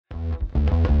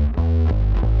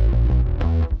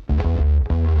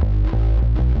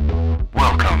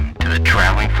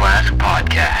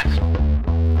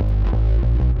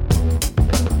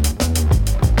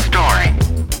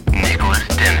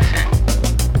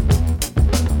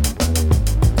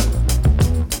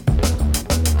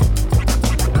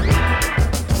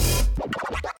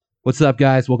What's up,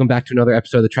 guys? Welcome back to another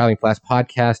episode of the Traveling Flask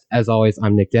Podcast. As always,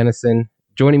 I'm Nick Dennison.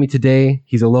 Joining me today,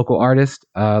 he's a local artist.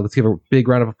 Let's give a big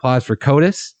round of applause for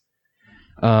Codis.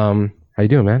 How you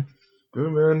doing, man?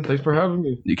 Good, man. Thanks for having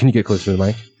me. Can you get closer to the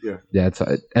mic? Yeah. Yeah, it's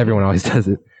everyone always does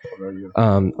it. Okay, yeah.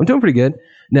 I'm doing pretty good.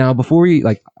 Now, before we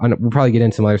we'll probably get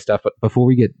into some other stuff, but before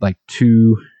we get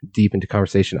too deep into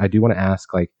conversation, I do want to ask,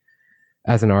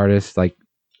 as an artist,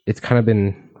 it's kind of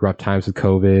been rough times with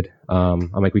COVID.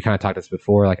 We kind of talked this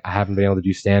before. I haven't been able to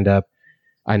do stand up.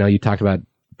 I know you talked about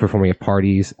performing at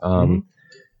parties.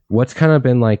 What's kind of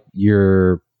been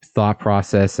your thought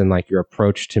process and your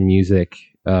approach to music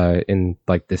in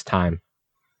this time?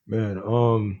 Man,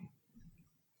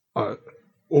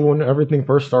 when everything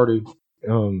first started,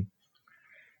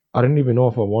 I didn't even know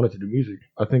if I wanted to do music.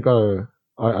 I think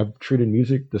I've treated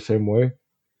music the same way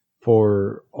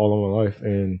for all of my life,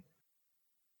 and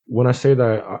when I say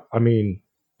that, I mean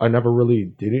I never really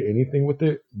did anything with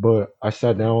it, but I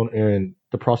sat down and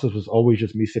the process was always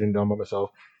just me sitting down by myself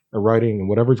and writing, and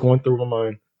whatever's going through my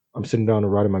mind, I'm sitting down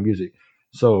and writing my music.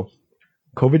 So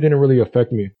COVID didn't really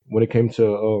affect me when it came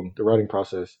to the writing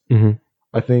process. Mm-hmm.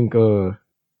 I think due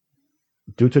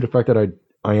to the fact that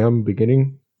I am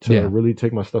beginning to really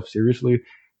take my stuff seriously,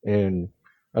 and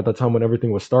at the time when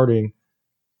everything was starting,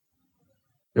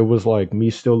 it was me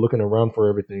still looking around for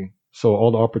everything. So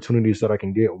all the opportunities that I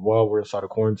can get while we're inside of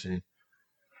quarantine.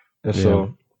 And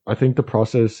so I think the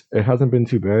process, it hasn't been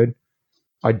too bad.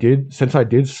 Since I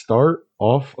did start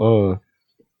off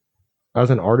as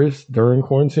an artist during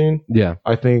quarantine,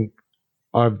 I think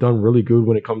I've done really good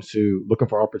when it comes to looking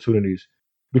for opportunities,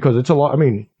 because it's a lot. I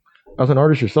mean, as an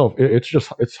artist yourself,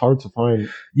 it's hard to find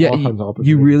all kinds of opportunities.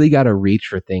 You really got to reach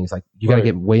for things. You got to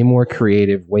get way more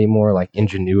creative, way more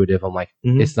ingenuitive.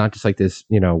 It's not just this,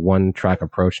 one track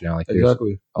approach now. There's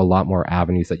a lot more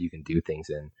avenues that you can do things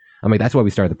in. That's why we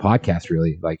started the podcast,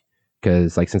 really.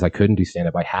 Because since I couldn't do stand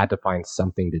up, I had to find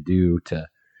something to do to,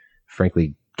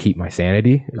 frankly, keep my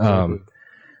sanity. Exactly.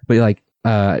 But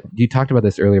you talked about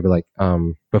this earlier, but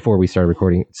before we started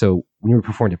recording. So when you were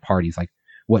performing at parties,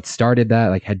 what started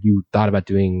that? Had you thought about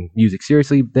doing music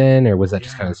seriously then, or was that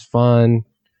just kind of fun?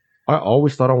 I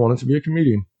always thought I wanted to be a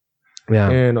comedian. Yeah.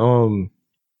 And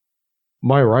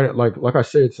my writing, like I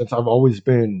said, since I've always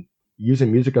been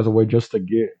using music as a way just to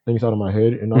get things out of my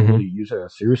head and not really use it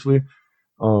as seriously.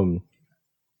 I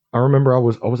remember I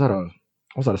was at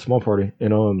a small party,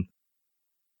 and I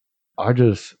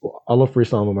love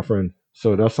freestyling with my friend.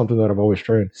 So that's something that I've always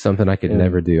trained. Something I could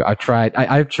never do. I've tried,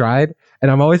 and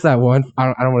I'm always that one.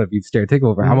 I don't want to be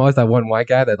stereotypical, but I'm always that one white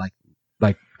guy that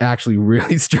actually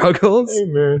really struggles. Hey,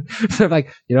 man. So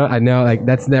I know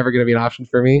that's never gonna be an option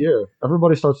for me. Yeah,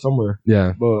 everybody starts somewhere.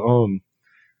 Yeah. But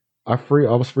I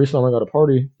was freestyling at a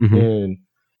party, and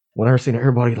when I was seeing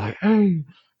everybody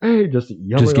hey, just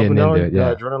yelling just getting up and into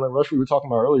down, it, adrenaline rush we were talking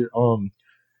about earlier.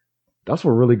 That's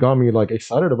what really got me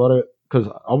excited about it, because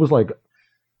I was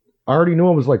I already knew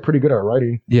I was pretty good at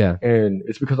writing. Yeah. And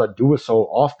it's because I do it so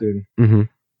often. Mm-hmm.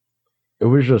 It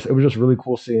was just really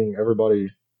cool seeing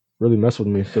everybody really mess with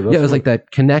me. So that's it was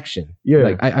that connection.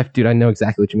 Yeah. I know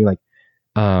exactly what you mean.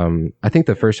 I think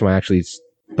the first time I actually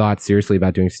thought seriously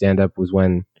about doing stand up was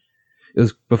when it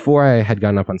was before I had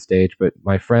gotten up on stage, but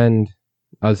I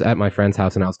was at my friend's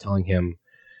house and I was telling him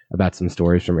about some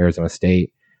stories from Arizona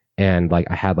State, and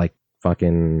I had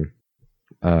fucking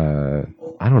I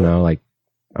don't know,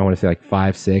 I want to say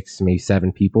 5, 6, maybe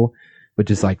 7 people, but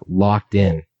just locked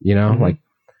in,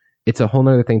 it's a whole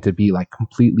nother thing to be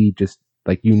completely just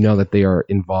that they are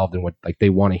involved in what they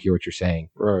want to hear what you're saying.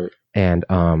 Right. And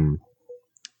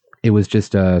it was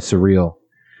just surreal.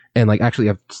 And actually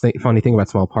a funny thing about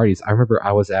small parties, I remember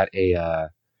I was at a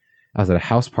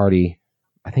house party,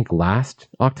 I think last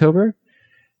October,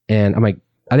 and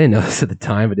I didn't know this at the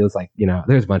time, but it was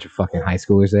there's a bunch of fucking high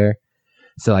schoolers there.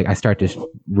 So I start just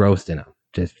roasting them,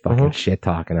 just fucking shit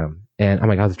talking them. And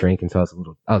I was drinking, so I was a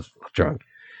little drunk.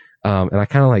 And I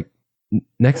kind of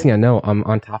next thing I know, I'm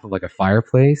on top of a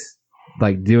fireplace,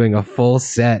 doing a full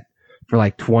set for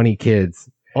 20 kids.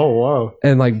 Oh, wow.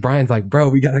 And Brian's bro,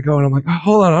 we gotta go. And I'm oh,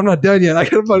 hold on, I'm not done yet. I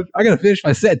gotta finish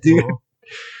my set, dude.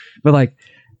 But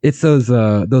it's those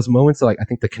moments of I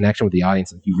think the connection with the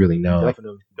audience, you really know,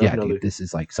 Definitely. yeah, dude, this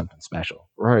is something special.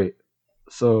 Right.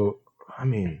 So,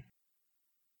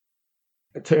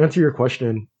 to answer your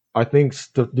question, I think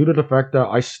due to the fact that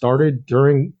I started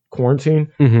during quarantine,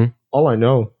 all I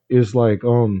know is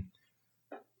the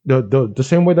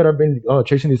same way that I've been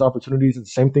chasing these opportunities and the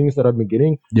same things that I've been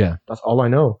getting. Yeah, that's all I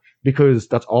know, because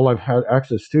that's all I've had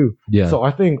access to. Yeah. So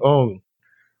I think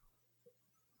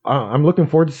I'm looking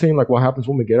forward to seeing what happens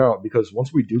when we get out, because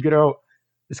once we do get out,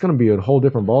 it's gonna be a whole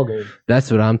different ballgame. That's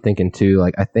what I'm thinking too.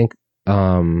 Like I think,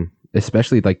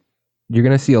 especially like you're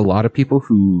gonna see a lot of people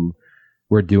who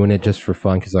were doing it just for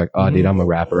fun because like, oh, dude, I'm a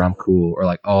rapper, I'm cool, or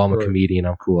like, oh, I'm a comedian,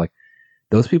 I'm cool. Like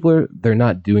those people they're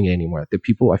not doing it anymore. The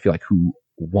people I feel like who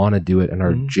want to do it and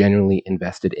are genuinely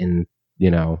invested in, you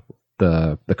know,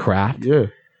 the craft. Yeah.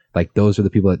 Like those are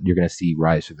the people that you're going to see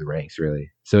rise through the ranks,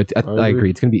 really. So I agree.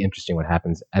 It's going to be interesting what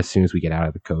happens as soon as we get out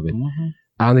of the COVID.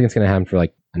 I don't think it's going to happen for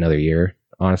like another year,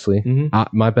 honestly.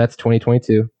 My bet's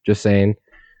 2022, just saying.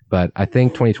 But I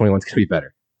think 2021 is going to be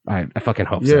better. I fucking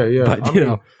hope so. Yeah. But,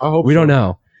 I hope we don't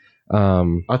know.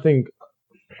 I think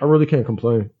I really can't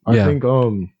complain. I think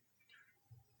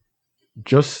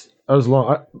just as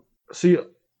long... see,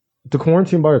 the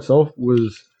quarantine by itself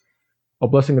was a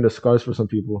blessing in disguise for some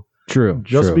people. True.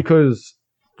 Because,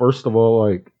 first of all,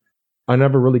 like I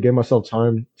never really gave myself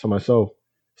time to myself.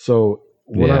 So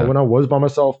when I was by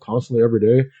myself constantly every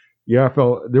day, I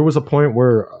felt there was a point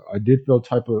where I did feel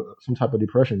some type of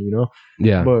depression, you know.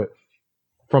 Yeah. But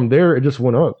from there, it just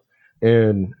went up,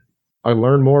 and I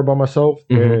learned more about myself,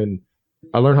 and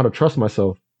I learned how to trust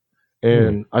myself.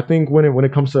 And I think when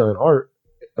it comes to an art,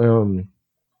 you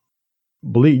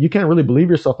can't really believe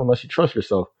yourself unless you trust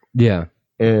yourself. Yeah.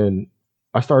 And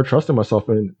I started trusting myself,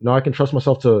 and now I can trust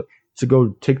myself to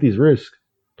go take these risks.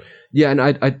 Yeah, and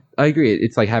I agree.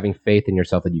 It's like having faith in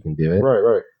yourself that you can do it.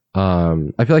 Right.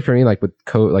 I feel like for me, like with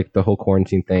like the whole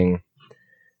quarantine thing,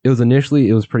 it was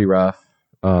pretty rough.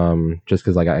 Just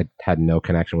because like I had no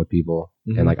connection with people,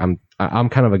 and like I'm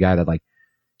kind of a guy that like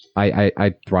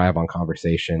I thrive on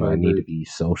conversation. I need to be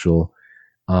social.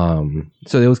 So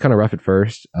it was kind of rough at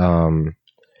first.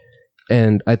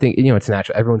 And I think, you know, it's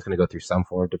natural. Everyone's going to go through some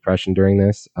form of depression during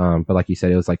this. But like you said,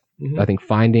 it was like, I think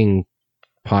finding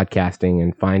podcasting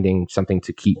and finding something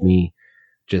to keep me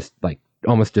just like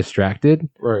almost distracted.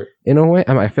 Right. In a way.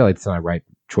 I feel like it's not a right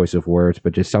choice of words,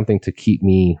 but just something to keep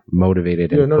me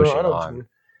motivated and pushing on.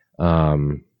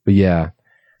 But yeah.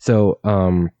 So,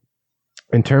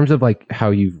 in terms of like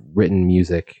how you've written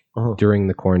music during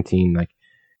the quarantine, like,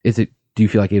 do you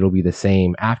feel like it'll be the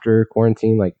same after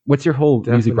quarantine? Like, what's your whole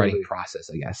music writing process,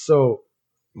 I guess? So,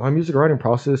 my music writing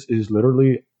process is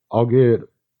literally, so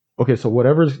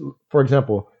for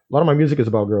example, a lot of my music is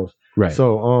about girls. Right.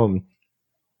 So,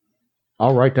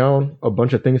 I'll write down a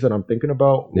bunch of things that I'm thinking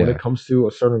about when it comes to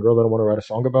a certain girl that I want to write a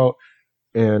song about.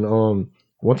 And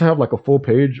once I have like a full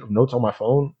page of notes on my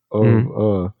phone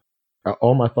of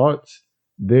all my thoughts,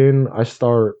 then I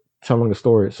start telling a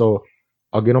story. So,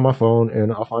 I'll get on my phone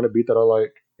and I'll find a beat that I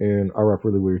like and I rap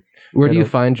really weird. Where do you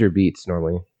find your beats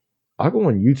normally? I go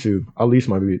on YouTube. I lease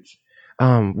my beats.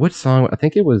 What song? I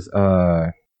think it was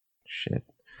shit.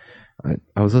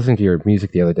 I was listening to your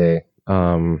music the other day.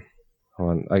 Hold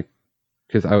on,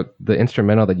 because the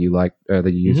instrumental that you liked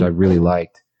that you used, I really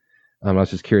liked. I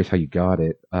was just curious how you got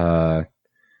it. Let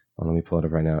me pull it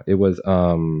up right now. It was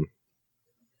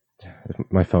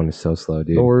my phone is so slow,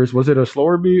 dude. No worries. Was it a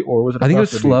slower beat or was it? I think it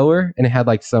was slower, and it had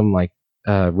like some like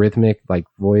rhythmic like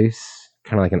voice,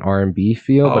 kind of like an R&B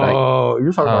feel. But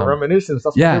you're talking about Reminiscence.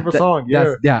 That's my favorite song.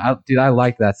 Yeah, dude, I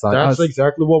like that song. That's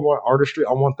exactly what my artistry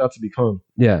I want that to become.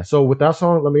 Yeah. So with that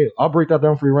song, I'll break that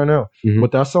down for you right now.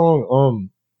 With that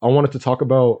song, I wanted to talk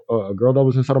about a girl that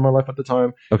was inside of my life at the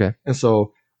time. Okay. And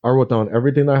so I wrote down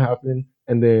everything that happened,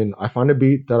 and then I find a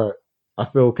beat that I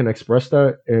feel can express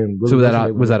that and really. So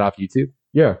was that off YouTube?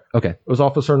 Yeah. Okay. It was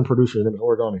off a certain producer named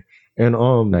Origami. And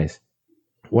nice.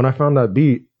 When I found that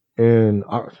beat, and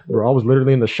I was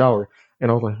literally in the shower,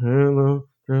 and I was like, "Hello,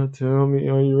 girl, tell me,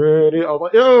 are you ready?" I was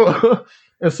like, "Yo,"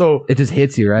 and so it just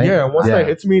hits you, right? Yeah. Once that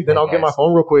hits me, then I'll get my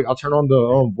phone real quick. I'll turn on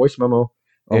the voice memo.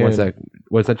 Oh, one sec.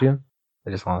 What's that, Gio? I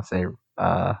just want to say,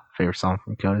 favorite song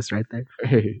from Codis right there.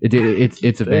 Hey,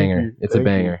 it's a banger. It's a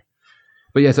banger.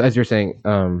 But yeah, so as you're saying,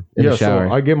 in the shower,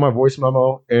 so I get my voice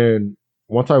memo, and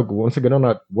once I get on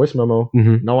that voice memo,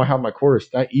 now I have my chorus.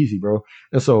 That easy, bro.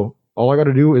 And so all I got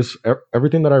to do is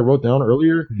everything that I wrote down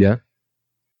earlier. Yeah.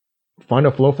 Find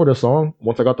a flow for the song.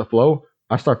 Once I got the flow,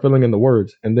 I start filling in the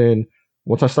words, and then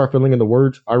once I start filling in the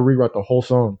words, I rewrite the whole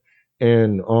song.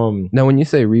 And now, when you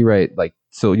say rewrite, like,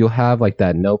 so you'll have like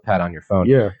that notepad on your phone.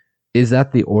 Yeah. Is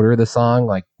that the order of the song,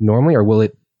 like normally, or will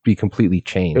it be completely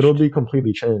changed? It'll be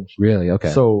completely changed. Really?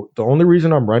 Okay. So the only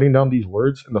reason I'm writing down these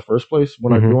words in the first place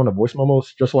when I do on a voice memo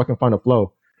is just so I can find a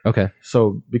flow. Okay.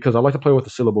 So because I like to play with the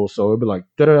syllables, so it'd be like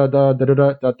da da da da da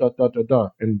da da da da da da,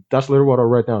 and that's literally what I'll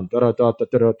write down. Da da da da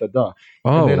da da da.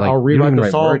 Oh, and then like, I'll rewrite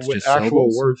the song words, with actual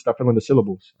syllables? words that fill in the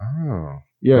syllables. Oh.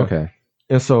 Yeah. Okay.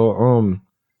 And so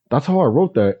that's how I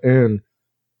wrote that. And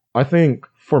I think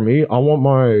for me, I want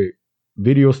my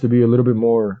videos to be a little bit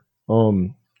more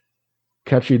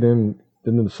catchy than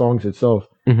than the songs itself.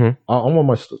 Hmm. I want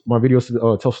my videos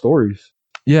to tell stories.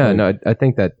 Yeah, Like, no, I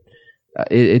think that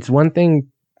it's one thing.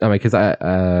 I mean, because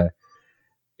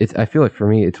I feel like for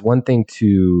me, it's one thing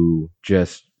to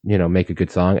just make a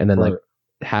good song, and then like right.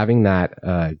 having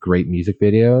that great music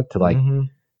video to like Mhm.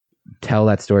 tell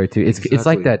that story too. It's like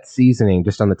Exactly. that seasoning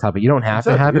just on the top. You don't have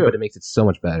to Exactly, have it, yeah. but it makes it so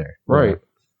much better. Right.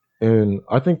 And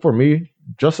I think for me,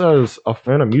 just as a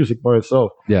fan of music by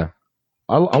itself, Yeah.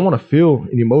 I want to feel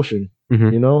an emotion.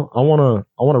 Mhm. You know, I want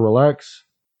to relax,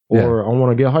 Yeah. or I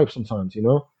want to get hyped sometimes. You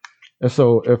know, and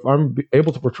so if I'm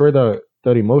able to portray that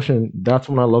emotion, that's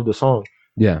when I love the song.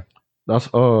 Yeah. That's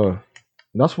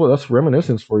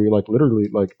reminiscence for you. Like literally,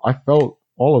 like I felt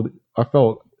all of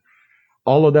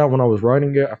that when I was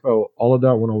writing it. I felt all of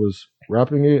that when I was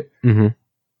rapping it, Hmm.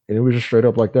 and it was just straight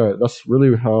up like that. That's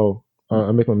really how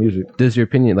I make my music. Does your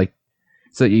opinion like?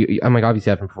 So I'm like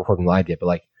obviously I haven't performed live yet, but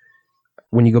like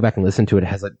when you go back and listen to it,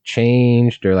 has it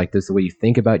changed, or like does the way you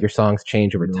think about your songs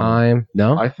change over No. time?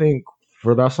 No. I think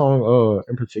for that song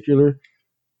in particular,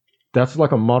 that's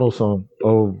like a model song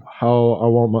of how I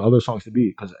want my other songs to be.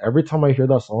 Because every time I hear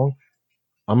that song,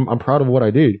 I'm proud of what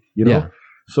I did. You know. Yeah.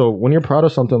 So when you're proud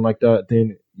of something like that,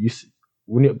 then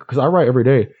because I write every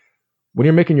day. When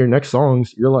you're making your next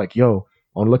songs, you're like, yo,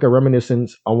 I want to look at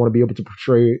reminiscence. I want to be able to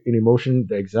portray an emotion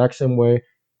the exact same way,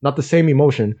 not the same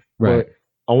emotion, Right. but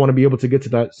I want to be able to get to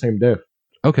that same depth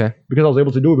Okay. because I was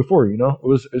able to do it before. You know,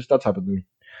 it's that type of thing.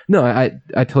 No, I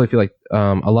totally feel like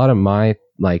a lot of my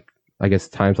like I guess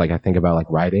times like I think about like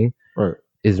writing Right.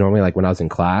 is normally like when I was in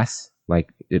class. Like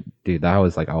dude, that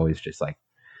was like always just like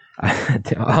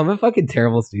I'm a fucking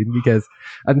terrible student because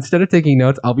instead of taking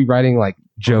notes, I'll be writing like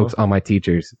jokes on my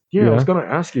teachers. Yeah, you I know? was gonna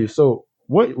ask you. So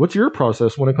what's your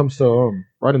process when it comes to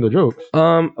writing the jokes?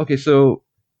 Okay, so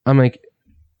I'm like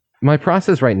my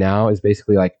process right now is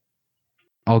basically like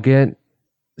I'll get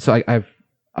so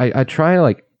I try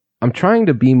like I'm trying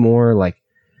to be more like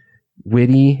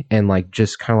witty and like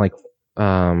just kind of like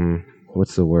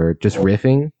what's the word? Just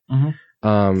riffing.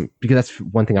 Mhm. Because that's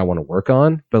one thing I want to work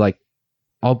on. But like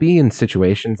I'll be in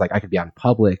situations like I could be out in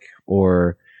public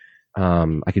or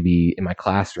I could be in my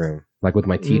classroom, like with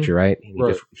my teacher, right? And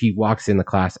Right. he walks in the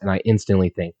class and I instantly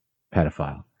think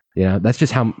pedophile. You know, that's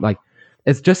just how like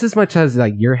it's just as much as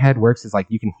like your head works as like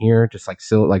you can hear just like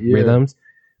still like Yeah. rhythms.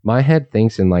 My head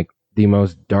thinks in like the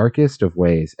most darkest of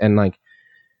ways, and like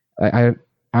I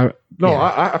No,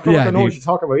 yeah. I feel like I know what dude. you're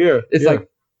talking about. Yeah, It's yeah. like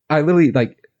I literally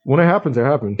like when it happens, it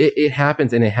happens. it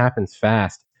happens and it happens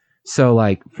fast. So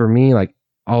like for me, like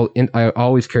I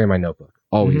always carry my notebook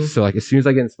always. Mhm. So like as soon as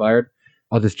I get inspired,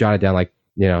 I'll just jot it down like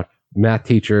math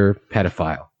teacher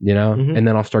pedophile, Mhm. and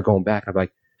then I'll start going back and I'm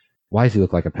like, why does he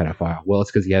look like a pedophile? Well, it's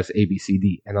because he has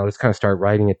ABCD, and I'll just kind of start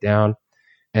writing it down,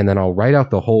 and then I'll write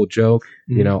out the whole joke.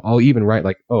 Mhm. I'll even write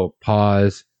like, oh,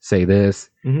 pause, say this,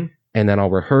 Mhm. and then I'll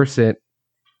rehearse it,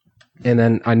 and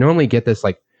then I normally get this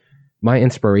like my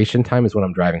inspiration time is when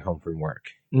I'm driving home from work.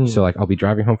 Mm. So like I'll be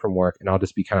driving home from work and I'll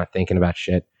just be kind of thinking about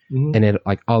shit, Mhm. and it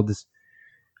like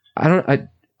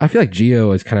I feel like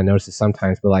Gio has kind of noticed it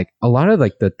sometimes, but like a lot of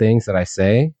like the things that I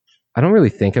say, I don't really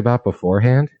think about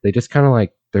beforehand. They just kind of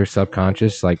like they're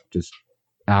subconscious, like just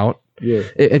out. Yeah.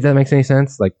 If that makes any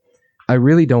sense, like I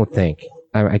really don't think.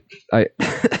 I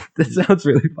this sounds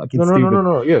really fucking No, stupid.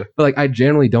 no. Yeah. But like I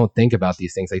generally don't think about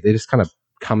these things. Like they just kind of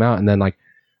come out, and then like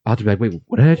I'll just be like, wait,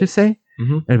 what did I just say?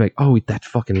 Mhm. And I'll be like, oh, that's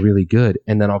fucking really good.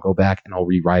 And then I'll go back and I'll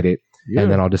rewrite it, Yeah.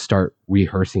 and then I'll just start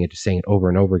rehearsing it, just saying it over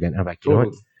and over again. And I'm like, you know what?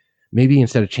 Totally. Maybe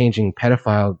instead of changing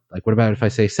pedophile, like what about if I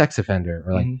say sex offender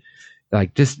or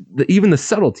like just even the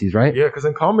subtleties, right? Yeah, because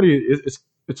in comedy,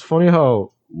 it's funny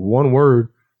how one word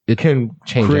It can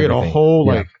change create everything. a whole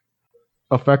Yeah. like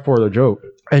effect for the joke.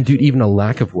 And dude, even a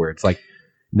lack of words, like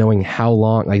knowing how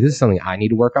long, like this is something I need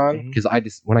to work on Mhm. because I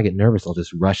just when I get nervous, I'll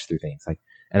just rush through things, like,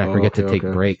 and I Oh, forget to okay, take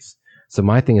okay. breaks. So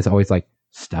my thing is always like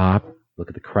stop, look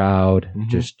at the crowd, Mhm.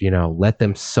 just let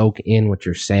them soak in what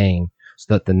you're saying,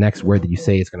 so that the next word that you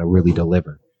say is going to really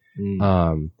deliver.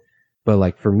 Mm. But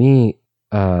like for me,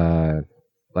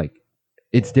 like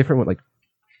it's different with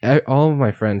like all of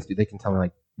my friends, dude. They can tell me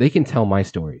like they can tell my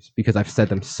stories because I've said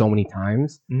them so many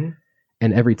times. Mhm.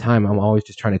 And every time I'm always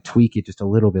just trying to tweak it just a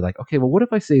little bit. Like, okay, well, what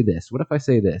if I say this? What if I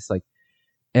say this? Like,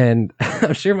 and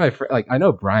I'm sure my friend, like, I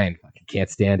know Brian fucking can't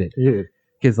stand it Yeah.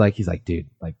 because, like, he's like, dude,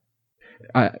 like,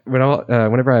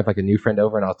 whenever I have like a new friend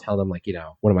over and I'll tell them like,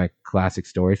 one of my classic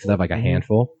stories because I have like a Mhm.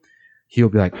 handful, he'll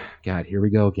be like, God, here we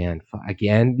go again,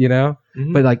 again,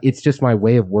 Mhm. But like, it's just my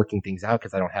way of working things out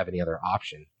because I don't have any other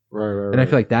option. Right. And I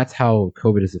feel like that's how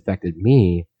COVID has affected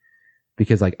me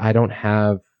because like I don't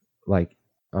have like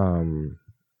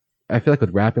I feel like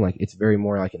with rapping like it's very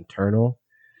more like internal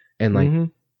and like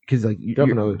Mhm. because like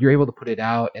Definitely. you're able to put it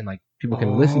out, and like people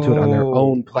can listen to it on their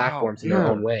own wow, platforms in their yeah.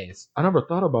 own ways. I never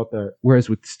thought about that. Whereas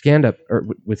with stand up or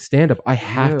with stand up, I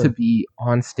have Yeah. to be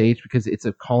on stage because it's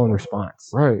a call and response.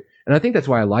 Right. And I think that's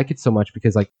why I like it so much,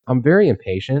 because like I'm very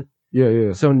impatient.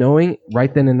 Yeah. So knowing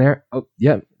right then and there, oh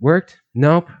yeah, worked.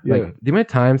 Nope. Yeah. Like the amount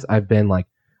of times I've been like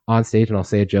on stage and I'll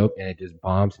say a joke and it just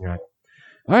bombs, and you're like,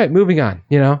 all right, moving on.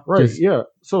 You know, Right. Just- Yeah.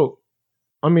 So,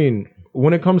 I mean,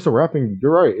 when it comes to rapping,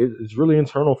 you're right. It's really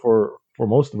internal for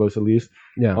most of us, at least.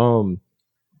 yeah.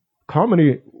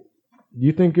 Comedy.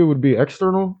 You think it would be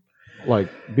external, like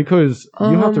because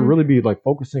you have to really be like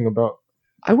focusing about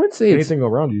I wouldn't say it's anything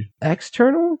around you.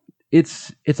 external.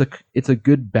 It's a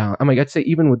good balance. I mean, I'd say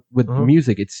even with Uh-huh.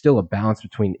 music, it's still a balance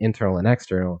between internal and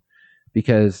external,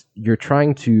 because you're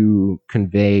trying to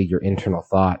convey your internal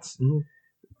thoughts, Mhm.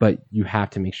 but you have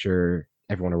to make sure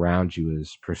everyone around you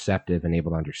is perceptive and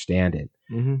able to understand it.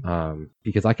 Mm-hmm.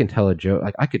 Because I can tell a joke,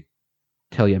 like I could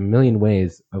tell you a million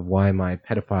ways of why my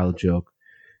pedophile joke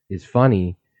is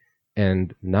funny,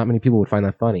 and not many people would find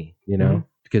that funny, you know, Mhm.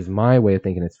 because my way of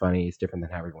thinking it's funny is different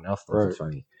than how everyone else thinks it's Right.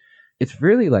 funny. It's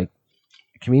really like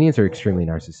comedians are extremely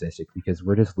narcissistic, because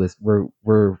we're just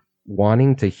we're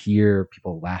wanting to hear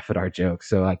people laugh at our jokes.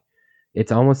 So like,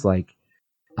 it's almost like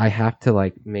I have to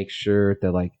like make sure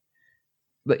that like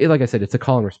I said, it's a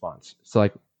call and response. So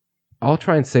like, I'll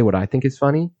try and say what I think is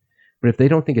funny, but if they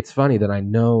don't think it's funny, then I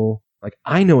know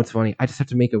it's funny. I just have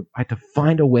to I have to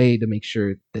find a way to make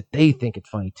sure that they think it's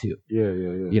funny too. Yeah.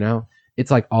 You know,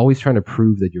 it's like always trying to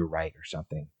prove that you're right or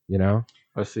something. You know,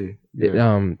 I see.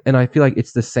 Yeah. and I feel like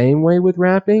it's the same way with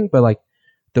rapping, but like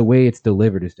the way it's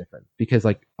delivered is different, because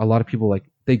like a lot of people like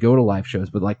they go to live shows,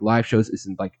 but like live shows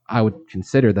isn't like I would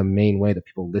consider the main way that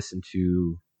people listen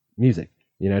to music.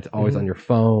 You know, it's always Mhm. on your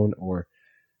phone, or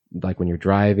like when you're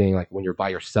driving, like when you're by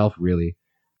yourself, really.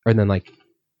 And then like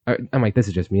I'm like, this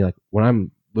is just me. Like when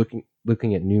I'm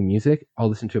looking at new music, I'll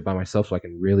listen to it by myself so I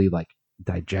can really like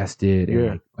digest it and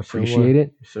Yeah, like same appreciate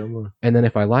it. Similar. And then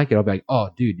if I like it, I'll be like, oh,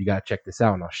 dude, you gotta check this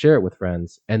out, and I'll share it with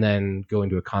friends. And then going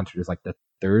to a concert is like the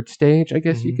third stage, I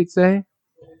guess you Mhm. could say.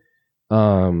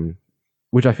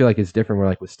 Which I feel like is different. Where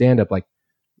like with stand up, like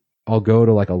I'll go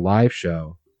to like a live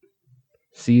show,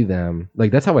 see them.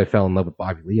 Like that's how I fell in love with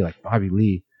Bobby Lee. Like Bobby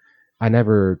Lee, I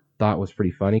never thought was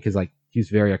pretty funny, because like he's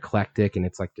very eclectic, and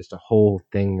it's like just a whole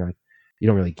thing. Like you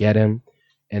don't really get him.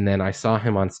 And then I saw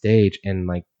him on stage, and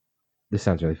like this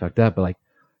sounds really fucked up, but like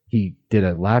he did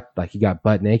he got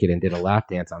butt naked and did a lap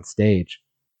dance on stage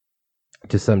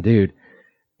to some dude.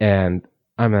 And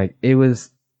I'm like, because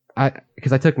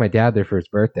I took my dad there for his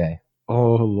birthday,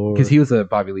 Oh Lord. because he was a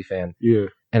Bobby Lee fan, Yeah.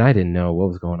 and I didn't know what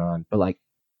was going on, but like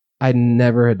I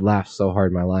never had laughed so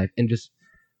hard in my life. And just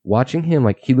watching him,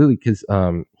 like he literally, because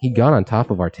he got on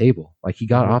top of our table, like he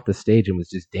got Mhm. off the stage and was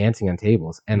just dancing on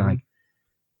tables. And Mhm.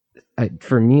 like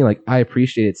for me, like I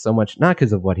appreciate it so much, not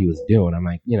because of what he was doing. I'm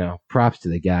like, props to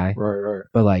the guy, Right.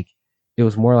 but like it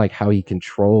was more like how he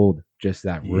controlled just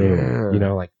that room.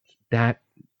 Yeah. Like that,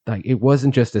 like it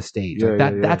wasn't just a stage. Like Yeah,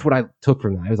 that. yeah. That's what I took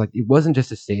from that. It was like it wasn't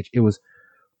just a stage. It was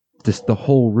just the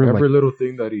whole room. Every like, little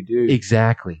thing that he did.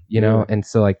 exactly. Yeah. And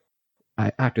so like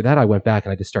after that, I went back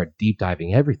and I just started deep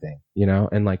diving everything.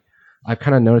 And like I've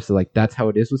kind of noticed that like that's how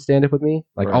it is with stand up with me.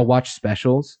 Like Right. I'll watch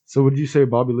specials. So would you say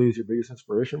Bobby Lee is your biggest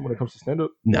inspiration when it comes to stand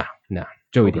up? No,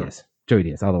 Joey Okay.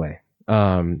 Diaz all the way.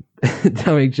 I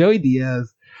mean, Joey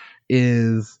Diaz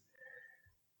is.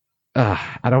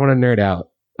 I don't want to nerd out.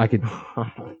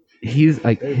 He's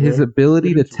like Hey, his man. ability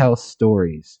to Leave it to tell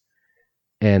stories,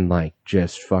 and like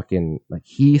just fucking like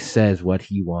he says what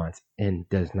he wants and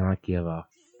does not give a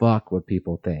fuck what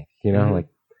people think. Mhm. Like.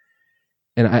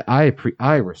 And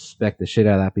I respect the shit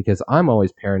out of that, because I'm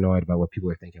always paranoid about what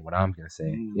people are thinking, what I'm gonna say.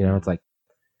 It's like,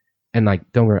 and like,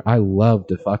 don't worry, I love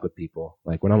to fuck with people.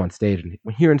 Like when I'm on stage and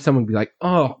when hearing someone be like,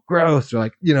 "Oh, gross," or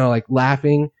like, like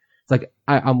laughing. It's like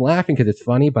I'm laughing because it's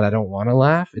funny, but I don't want to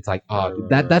laugh. It's like, Right.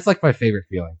 that's like my favorite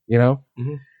feeling.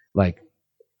 Mhm. Like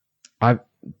I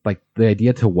like the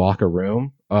idea to walk a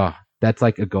room. That's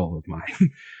like a goal of mine.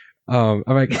 I'm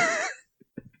like.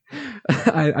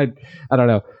 I don't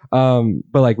know.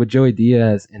 But like with Joey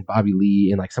Diaz and Bobby Lee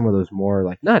and like some of those more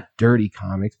like not dirty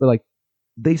comics, but like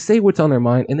they say what's on their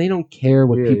mind and they don't care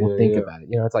what people think about it.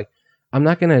 It's like I'm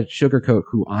not gonna sugarcoat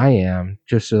who I am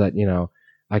just so that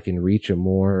I can reach a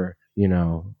more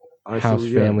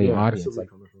family audience. Like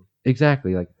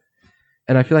exactly. Like,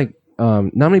 and I feel like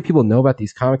not many people know about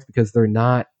these comics because they're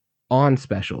not on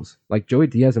specials. Like Joey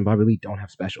Diaz and Bobby Lee don't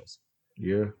have specials.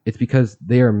 Yeah. It's because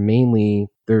they are mainly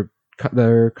they're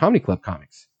comedy club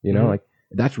comics. Mhm. Like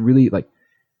that's really like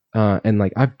And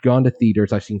like I've gone to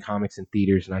theaters, I've seen comics in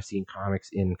theaters, and I've seen comics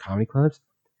in comedy clubs.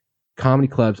 Comedy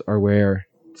clubs are where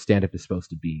stand up is supposed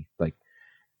to be. Like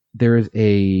there is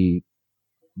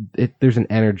there's an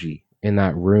energy in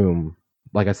that room.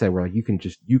 Like I said, where like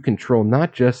you control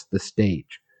not just the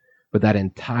stage, but that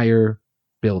entire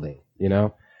building, you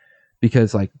know?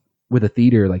 Because like with a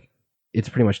theater, like it's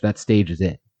pretty much that stage is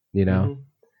it, you know? Mhm.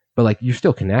 But like you're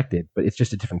still connected, but it's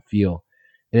just a different feel.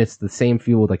 And it's the same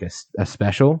feel with like a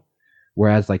special.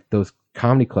 Whereas like those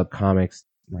comedy club comics,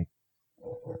 like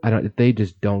they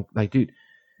just don't like, dude,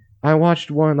 I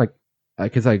watched one like,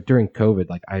 because like during COVID,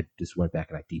 like I just went back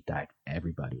and I deep dived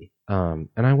everybody. And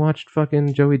I watched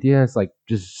fucking Joey Diaz like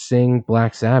just sing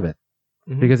Black Sabbath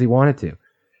Mhm. because he wanted to.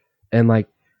 And like,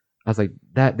 I was like,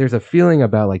 that there's a feeling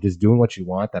about like just doing what you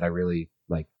want that I really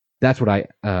like. That's what I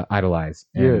idolize.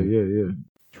 And Yeah.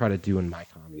 try to do in my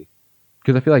comedy.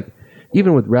 Because I feel like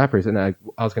even with rappers, and I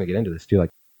was going to get into this too, like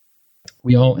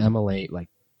we all emulate like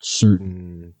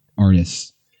certain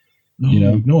artists. You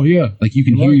know? No, yeah. Like you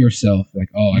can You're hear right. yourself like,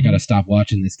 oh, I got to stop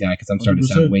watching this guy because I'm starting to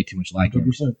sound 100%. way too much like him.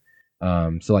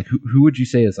 100%. So like who would you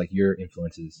say is like your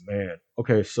influences? Man.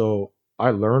 Okay, so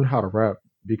I learned how to rap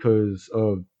because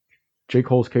of J.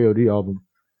 Cole's KOD album.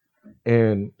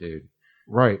 And Dude,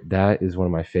 right. that is one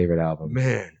of my favorite albums.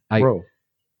 Man, I- bro.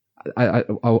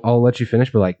 I'll let you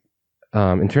finish, but like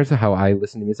in terms of how I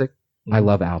listen to music, I Mhm.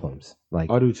 love albums. Like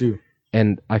I do too.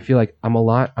 and I feel like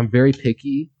I'm very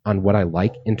picky on what I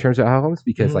like in terms of albums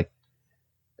because Mhm.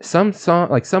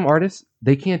 like some artists,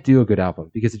 they can't do a good album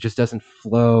because it just doesn't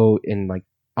flow in like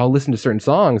I'll listen to certain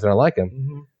songs and I like them.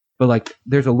 Mhm. But like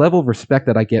there's a level of respect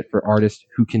that I get for artists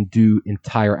who can do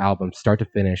entire albums start to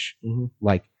finish Mhm.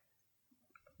 like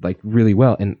really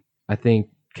well. And I think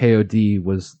KOD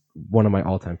was one of my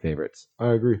all-time favorites. I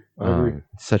agree. I agree.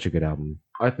 Such a good album.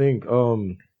 I think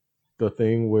the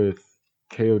thing with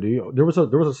KOD, there was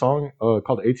a song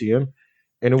called ATM,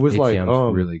 and it was like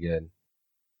ATM's really good.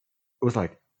 it was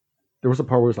like there was a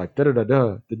part where it was like da da da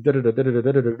da da da da da da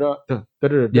da da da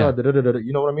da Yeah. da da da.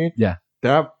 You know what I mean? Yeah.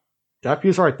 That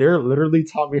piece right there literally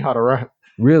taught me how to rap.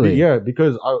 Really? Yeah,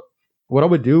 because what I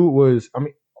would do was, I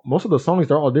mean, most of the songs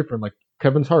they're all different. Like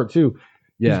Kevin's Heart too.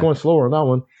 Yeah. He's going slower on that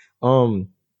one.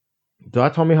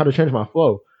 That taught me how to change my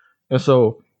flow. And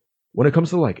so when it comes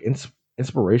to like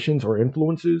inspirations or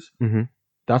influences, Mhm.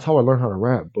 that's how I learned how to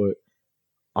rap. But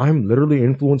I'm literally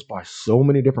influenced by so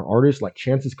many different artists, like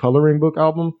Chance's Coloring Book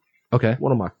album, Okay.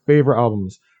 one of my favorite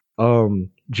albums.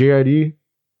 JID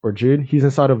or Jid, he's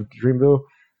inside of Dreamville.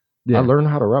 Yeah. I learned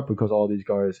how to rap because of all these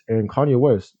guys. And Kanye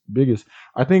West, biggest.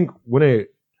 I think What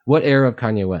era of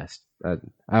Kanye West? I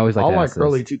always like I to like ask this.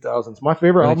 early 2000s. My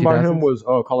favorite Early album by him 2000s? was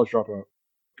College Dropout.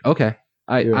 Okay.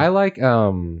 Yeah. I like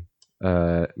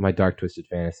My Dark Twisted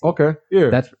Fantasy. Okay,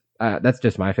 yeah. That's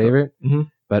just my favorite. Mhm.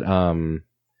 But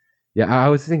yeah, I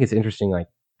always think it's interesting, like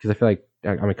because I feel like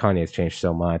I mean Kanye has changed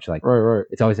so much. Like Right.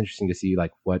 it's always interesting to see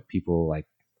like what people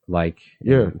like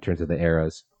Yeah. in terms of the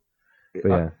eras. But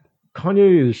yeah,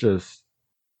 Kanye is just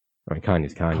I mean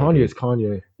Kanye's Kanye. Kanye dude. is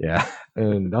Kanye, Yeah.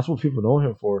 and that's what people know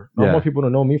him for. I Yeah. want people to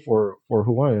know me for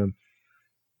who I am.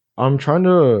 I'm trying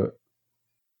to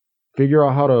figure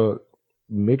out how to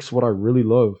mix what I really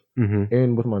love hmm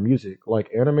in with my music. Like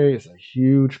anime is a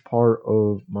huge part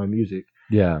of my music,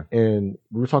 Yeah. and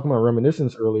we were talking about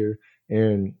Reminiscence earlier,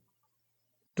 and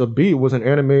the beat was an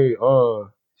anime.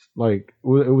 Like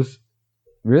it was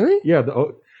Really? yeah.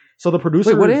 So the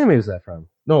producer. Wait, what anime was that from?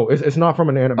 No, it's not from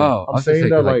an anime. Oh, I I'm was gonna saying say,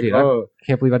 that 'cause, like dude, I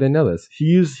can't believe I didn't know this. he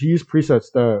used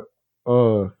presets that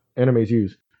animes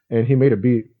use, and he made a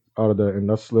beat out of that, and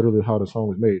that's literally how the song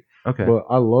was made. Okay. But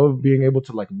I love being able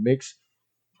to like mix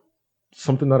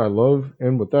something that I love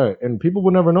in with that, and people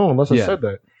would never know unless I Yeah. said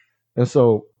that. And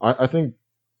so I think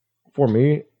for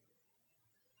me,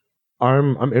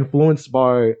 I'm influenced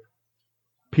by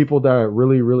people that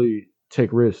really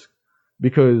take risks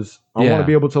because I want Yeah. to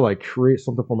be able to like create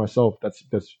something for myself that's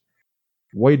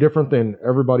way different than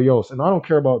everybody else. And I don't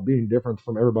care about being different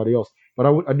from everybody else, but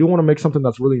I do want to make something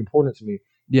that's really important to me.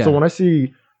 Yeah. So when I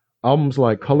see albums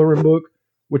like Coloring Book,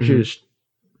 which Mhm. is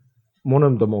one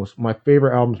of my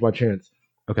favorite albums by Chance,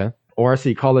 Okay. or I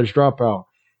see College Dropout,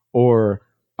 or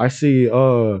I see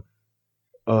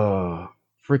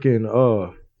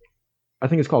freaking I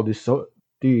think it's called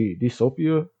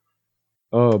Dystopia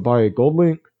by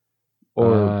Goldlink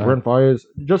or Brent Fayez.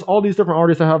 Just all these different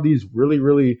artists that have these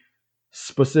really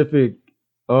specific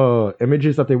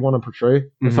images that they want to portray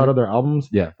inside of their albums.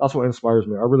 Yeah. That's what inspires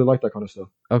me. I really like that kind of stuff.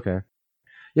 Okay.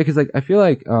 Yeah, because like I feel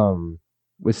like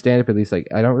with stand up at least, like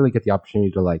I don't really get the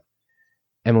opportunity to like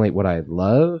emulate what I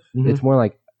love. Mhm. It's more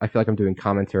like I feel like I'm doing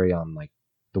commentary on like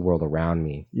the world around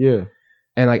me. Yeah.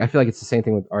 And like I feel like it's the same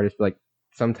thing with artists. But like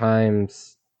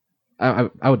sometimes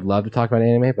I would love to talk about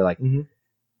anime, but like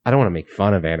I don't want to make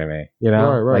fun of anime. You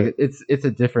know, Right. like it's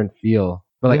a different feel.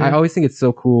 But like I Mhm. always think it's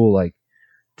so cool, like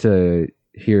to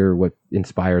hear what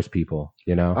inspires people.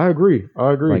 You know, I agree.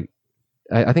 like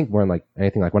I think more than like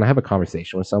anything, like when I have a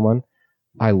conversation with someone,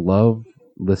 I love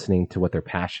listening to what they're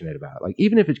passionate about. Like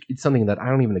even if it's something that I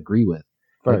don't even agree with,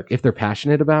 like Facts. if they're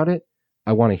passionate about it,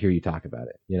 I want to hear you talk about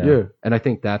it. You know, Yeah. and I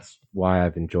think that's why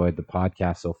I've enjoyed the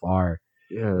podcast so far.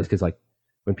 Yeah. Is because like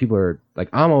when people are like,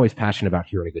 I'm always passionate about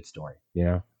hearing a good story. You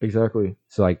know, Exactly.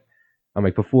 so like I'm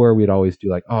like before we'd always do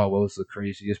like, oh, what was the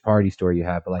craziest party story you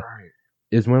had? But like Right.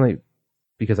 it was more like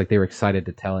because like they were excited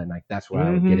to tell it, and like that's what I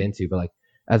would Mhm. get into. But like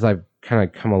as I've kind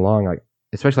of come along, like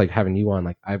especially like having you on,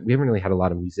 like we haven't really had a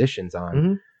lot of musicians on,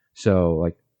 Mhm. so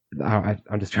like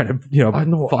I'm just trying to I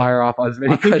know. fire off as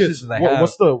many I think questions it's as I have.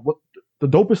 what's the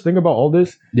dopest thing about all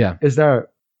this Yeah, is that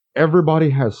everybody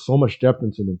has so much depth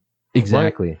into them,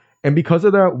 exactly. and because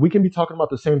of that, we can be talking about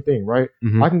the same thing, right?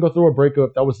 Mhm. I can go through a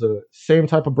breakup that was the same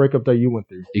type of breakup that you went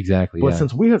through, Exactly. but Yeah.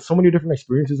 since we had so many different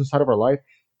experiences inside of our life,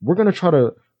 we're gonna try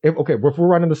to. If we're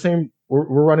writing the same,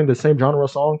 we're writing the same genre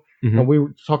song, Mhm. and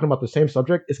we're talking about the same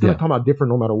subject, it's gonna Yeah. come out different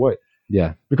no matter what.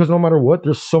 Yeah. Because no matter what,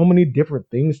 there's so many different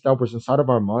things that was inside of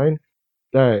our mind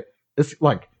that it's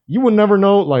like you would never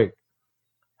know, like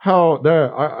how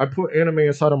that I put anime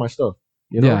inside of my stuff.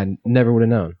 You know, Yeah. I never would have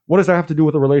known. what does that have to do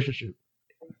with a relationship?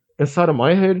 Inside of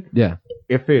my head, Yeah.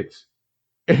 it fits.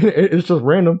 It's just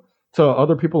random to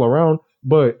other people around,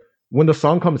 but when the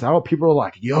song comes out, people are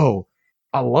like, "Yo,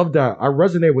 I love that. I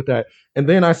resonate with that." And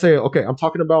then I say, "Okay, I'm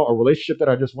talking about a relationship that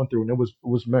I just went through, and it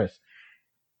was mess."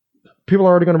 People are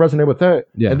already going to resonate with that.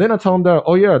 Yeah. And then I tell them that,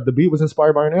 "Oh yeah, the beat was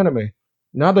inspired by an anime."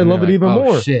 Now they And love they're it like, even "Oh,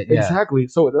 more. shit, yeah." Exactly.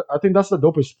 So I think that's the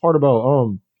dopest part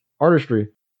about artistry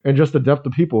and just the depth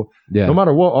of people. Yeah. No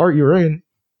matter what art you're in,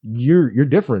 you're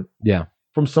different Yeah.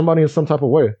 from somebody in some type of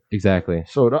way. Exactly.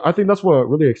 So I think that's what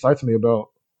really excites me about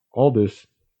all this.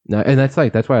 No, and that's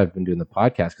why I've been doing the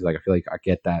podcast, because like I feel like I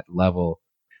get that level,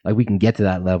 like we can get to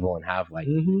that level and have like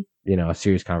a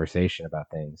serious conversation about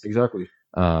things. Exactly.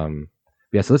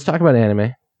 Yeah. So let's talk about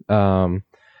anime.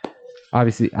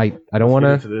 Obviously, I don't want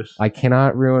to. I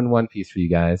cannot ruin One Piece for you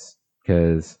guys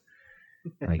because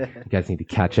like you guys need to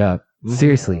catch up.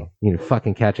 Seriously, you need to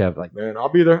fucking catch up. Like, Man, I'll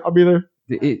be there.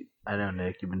 I know,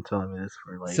 Nick. You've been telling me this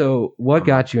for like. So, what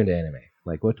got you into anime?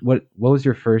 Like, what was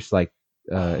your first like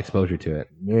exposure to it?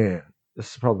 Man, this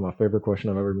is probably my favorite question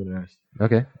I've ever been asked.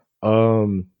 Okay.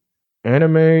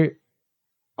 Anime.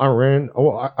 I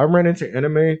ran into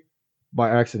anime by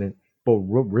accident, but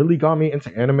what really got me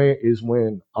into anime is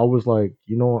when I was like,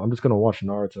 I'm just gonna watch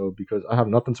Naruto because I have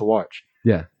nothing to watch.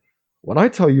 Yeah. When I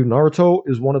tell you, Naruto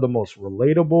is one of the most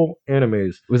relatable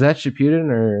animes. Was that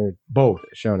Shippuden or Both?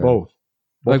 Shonen? Both.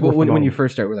 Like were when you phenomenal.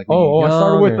 first started, were like, I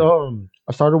young,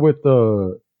 started with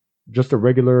just a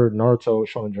regular Naruto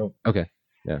Shonen Jump. Okay.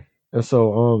 Yeah. And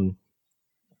so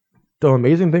the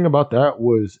amazing thing about that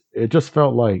was it just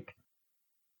felt like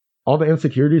all the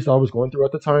insecurities I was going through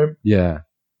at the time Yeah.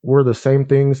 were the same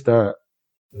things that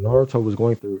Naruto was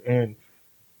going through. And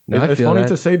No, it's funny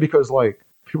to say because like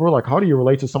people are like, how do you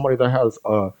relate to somebody that has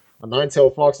a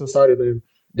nine-tailed fox inside of them?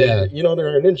 Yeah.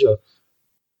 They're a ninja.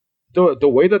 The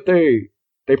way that they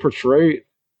portray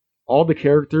all the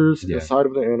characters inside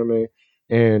of the anime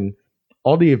and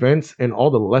all the events and all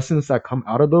the lessons that come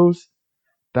out of those,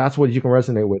 that's what you can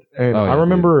resonate with. And I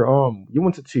remember you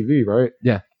went to TV, right?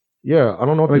 Yeah. Yeah, I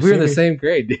don't know if we were in the same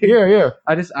grade, dude. Yeah.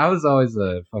 I was always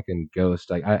a fucking ghost.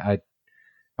 Like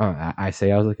I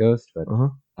say I was a ghost, but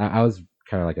I was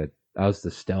kind of like I was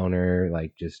the stoner,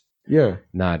 like just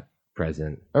not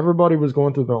present. Everybody was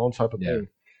going through their own type of thing.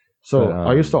 So But,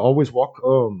 I used to always walk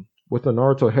with a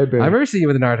Naruto headband. I remember seeing you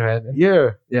with a Naruto headband.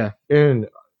 Yeah. And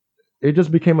it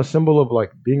just became a symbol of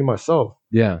like being myself.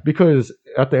 Yeah. Because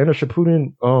at the end of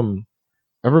Shippuden,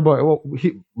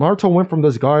 Naruto went from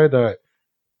this guy that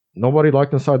nobody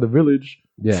liked inside the village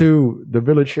to the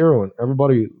village hero, and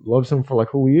everybody loves him for like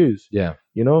who he is. Yeah.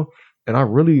 And I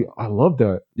love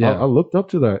that. Yeah. I looked up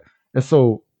to that. And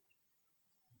so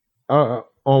on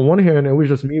one hand, it was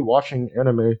just me watching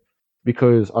anime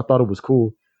because I thought it was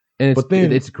cool. And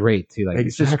then it's great too. Like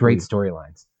it's just great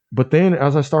storylines. But then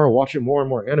as I started watching more and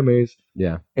more animes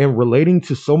and relating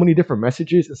to so many different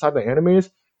messages inside the animes,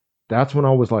 that's when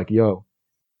I was like, yo,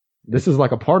 this is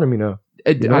like a part of me now.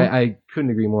 I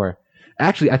couldn't agree more.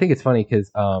 Actually, I think it's funny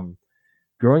because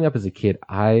growing up as a kid,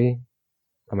 I'm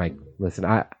like, listen,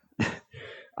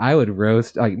 I would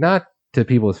roast, like, not to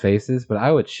people's faces, but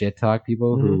I would shit talk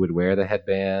people who would wear the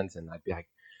headbands, and I'd be like,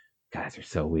 guys are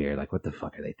so weird. Like, what the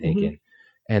fuck are they thinking?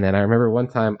 And then I remember one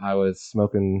time I was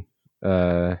smoking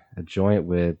a joint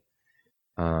with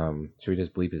should we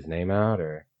just bleep his name out,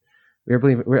 or I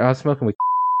was smoking with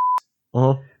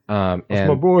Uh-huh. That's and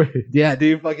my boy. yeah,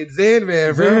 dude, fucking Zan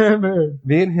man, bro. Zan, man.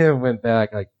 Me and him went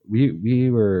back, like we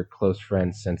were close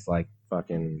friends since like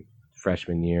fucking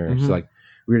freshman year. Mhm. So like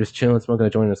we were just chilling, smoking a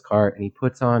joint in his car, and he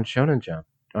puts on Shonen Jump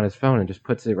on his phone and just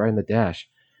puts it right in the dash.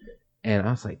 And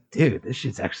I was like, dude, this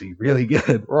shit's actually really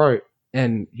good. Right.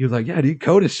 And he was like, yeah, dude,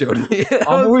 Coda showed me. I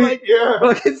I'm was weak. like, Yeah.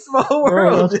 fucking small Bro,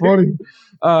 world. that's dude.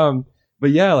 funny. But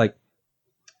yeah, like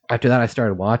after that, I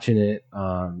started watching it.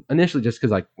 Initially, just because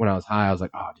like when I was high, I was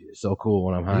like, oh, dude, it's so cool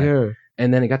when I'm high. Yeah.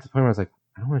 And then it got to the point where I was like,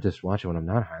 I don't want to just watch it when I'm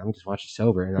not high. Let me just watch it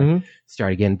sober. And I Mhm.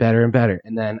 started getting better and better.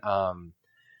 And then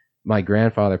my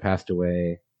grandfather passed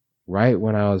away right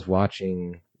when I was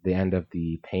watching the end of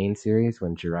the Pain series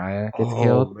when Jiraiya gets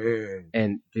killed. Man.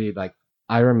 And dude, like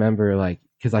I remember like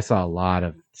because I saw a lot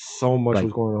of So much like,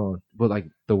 was going on. but like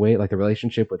the way like the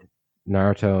relationship with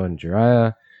Naruto and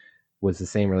Jiraiya was the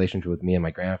same relationship with me and my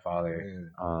grandfather.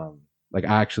 Man. Like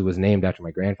I actually was named after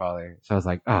my grandfather, so I was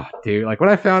like, oh, dude, like when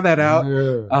I found that out,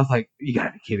 Yeah. I was like, you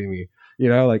gotta be kidding me, you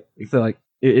know, like so like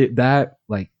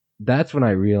that's when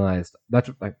I realized that's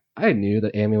like I knew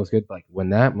that anime was good, but like when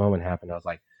that moment happened, I was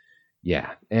like,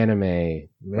 yeah, anime,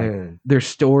 Man. their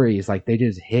stories like they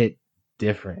just hit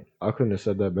different. I couldn't have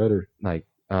said that better. Like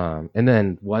and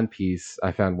then One Piece,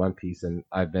 I found One Piece, and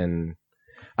I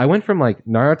went from like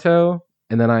Naruto,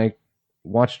 and then I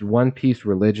watched One Piece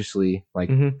religiously, like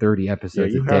Mhm. 30 Yeah,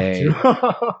 episodes you a day, have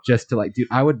to. just to like, dude,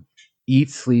 I would eat,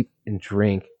 sleep, and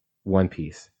drink One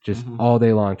Piece just Mhm. all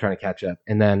day long trying to catch up.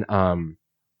 And then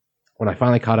when I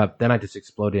finally caught up, then I just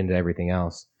exploded into everything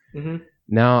else. Mhm.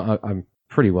 Now I'm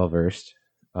pretty well versed.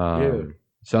 Yeah.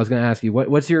 So I was gonna ask you,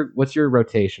 what's your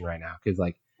rotation right now? Because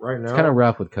like Right now. it's kind of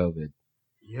rough with COVID.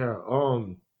 Yeah.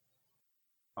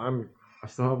 I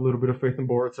still have a little bit of faith in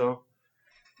Boruto.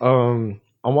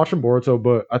 I'm watching Boruto,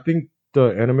 but I think the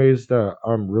animes that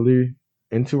I'm really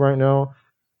into right now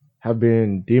have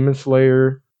been Demon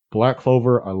Slayer, Black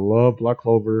Clover. I love Black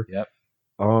Clover. Yep.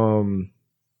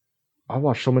 I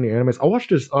watched so many animes. I watched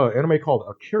this anime called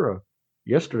Akira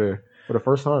yesterday for the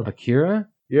first time. Akira?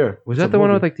 Yeah. Was it's that a the one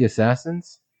movie. with like the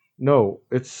assassins? No,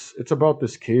 it's about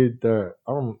this kid that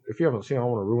I don't. If you haven't seen, I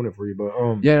don't want to ruin it for you.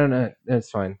 But Yeah, no,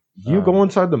 that's fine. you go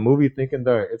inside the movie thinking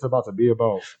that it's about to be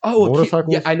about Oh,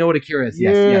 motorcycles. yeah, I know what Akira is.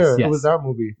 Yeah, Yes. it was that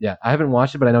movie. Yeah, I haven't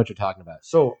watched it, but I know what you're talking about.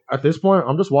 So at this point,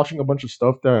 I'm just watching a bunch of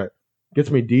stuff that gets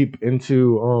me deep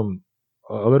into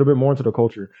a little bit more into the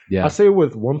culture. Yeah, I say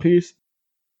with One Piece,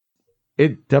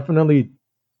 it definitely.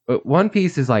 but One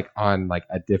Piece is like on like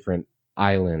a different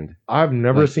island. I've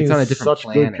never Like, seen it's on a different such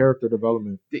planet. good character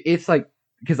development. It's like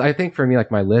because I think for me,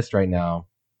 like my list right now.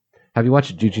 Have you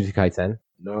watched Jujutsu Kaisen?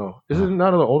 No, this is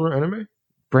not an older anime.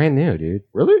 Brand new, dude.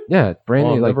 Really? Yeah, brand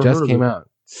Oh, new. Like never just heard of came it. out.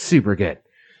 Super good.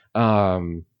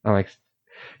 I'm like,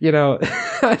 you know,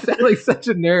 I sound like such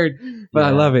a nerd, but I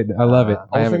Yeah. love it. I love it.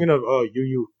 I was am- thinking of Yu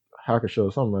Yu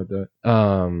Hakusho, something like that.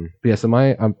 But yeah, so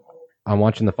I'm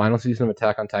watching the final season of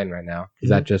Attack on Titan right now because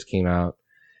that just came out.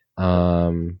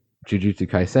 Jujutsu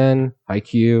Kaisen,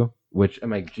 Haikyuu, which I'm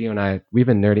like Gio and I, we've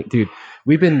been nerding, dude.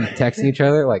 We've been texting each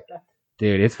other like,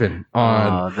 dude, it's been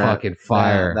on fucking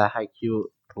fire. That Haikyuu,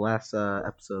 the last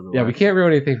episode. Yeah, we can't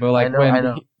ruin anything, but like I know, when I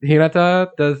know. Hinata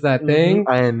does that thing,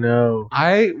 I know.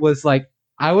 I was like,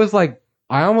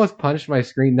 I almost punched my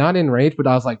screen, not in rage, but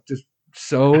I was like, just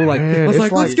so like, Man, I was it's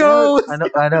like, like let's go.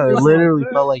 I know. It literally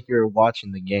felt like you were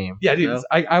watching the game. Yeah, dude, you know?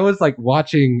 I was like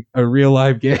watching a real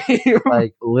live game.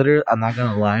 Like literally, I'm not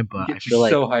gonna lie, but Get I you feel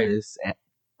like so hyped. this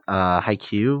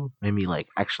Haikyuu made me like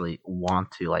actually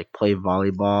want to like play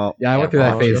volleyball. Yeah, I went through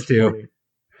that Oh, phase that's too. funny.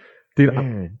 Dude,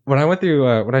 Man. when I went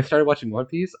through, when I started watching One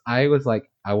Piece, I was like,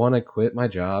 I want to quit my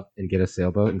job and get a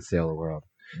sailboat and sail the world.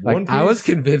 Like, One I was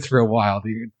Piece, convinced for a while,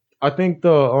 dude. I think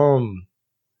the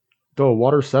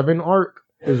Water 7 arc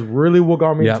is really what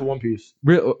got me Yeah. into One Piece.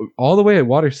 All the way at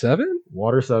Water 7?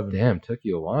 Water 7. Damn, took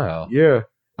you a while. Yeah.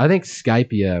 I think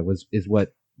Skypia is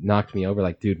what knocked me over.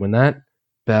 Like, dude, when that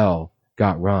bell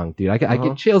got rung, dude, I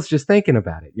get chills just thinking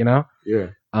about it, you know? Yeah.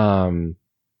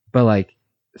 But like,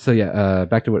 so yeah,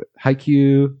 back to what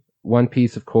Haikyuu, One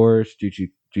Piece, of course, Jujutsu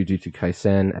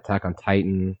Kaisen, Attack on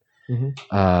Titan. Mhm.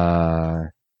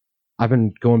 I've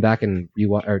been going back and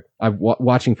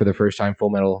watching for the first time Full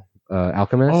Metal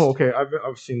Alchemist. Oh, okay.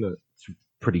 I've seen that.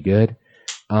 Pretty good.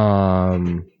 I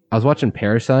was watching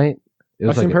Parasite. It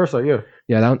was I've seen like Parasite, yeah.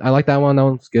 yeah, I like that one. That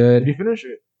one's good. Did you finish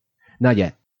it? Not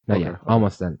yet. Okay, Yet. okay.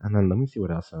 Almost done. And then let me see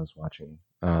what else I was watching.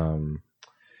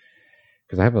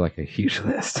 Because I have like a huge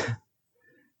list.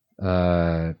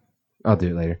 I'll do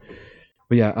it later.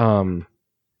 But yeah,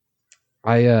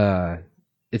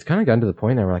 It's kind of gotten to the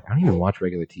point now where like I don't even watch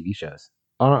regular TV shows.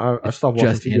 I It's stopped watching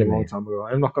just TV a long anime. time ago.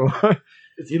 I'm not gonna lie.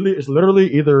 It's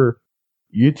literally either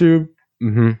YouTube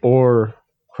Mm-hmm. or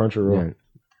Crunchyroll. Yeah.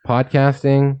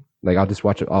 Podcasting, like I'll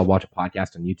watch a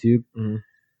podcast on YouTube Mhm.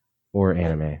 or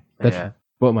anime. That's Yeah.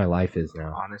 what my life is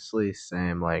now. Honestly,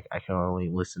 same. Like I can only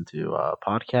listen to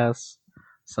podcasts,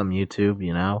 some YouTube,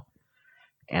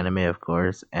 anime, of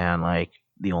course, and like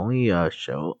the only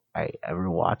show I ever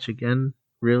watch again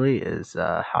really is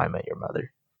How I Met Your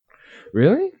Mother.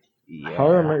 Really? Yeah,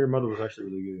 How I Met Your Mother was actually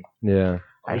really good. Yeah.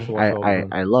 I I, used to watch it all the I, time.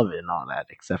 I love it and all that,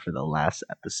 except for the last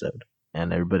episode.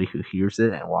 And everybody who hears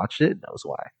it and watched it knows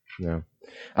why. No.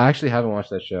 I actually haven't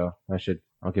watched that show.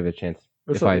 I'll give it a chance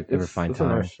if I ever find it's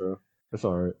time. a nice show. It's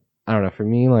alright. I don't know. For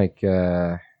me, like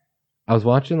I was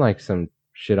watching like some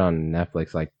shit on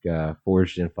Netflix, like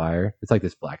Forged in Fire. It's like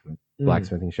this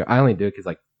blacksmithing show. I only do it because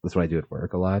like that's what I do at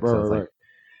work a lot. So it's like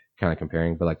kind of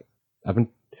comparing. But like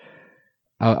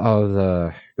I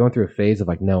was going through a phase of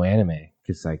like no anime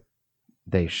because like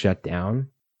they shut down.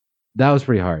 That was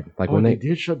pretty hard. Like when they they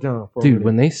did shut down. For a dude, minute.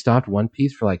 when they stopped One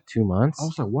Piece for like 2 months, I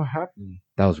was like, what happened?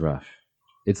 that was rough.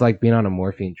 It's like being on a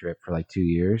morphine trip for like 2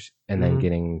 years and then Mhm.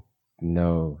 getting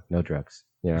no drugs.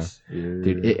 You know, Yeah.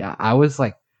 dude, I was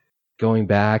like going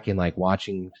back and like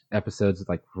watching episodes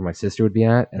like where my sister would be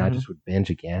at, and I Mhm. just would binge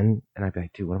again, and I'd be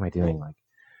like, dude, what am I doing? Like,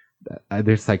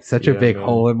 there's like such a Yeah, big man.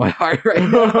 hole in my heart right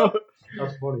now.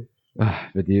 That's funny.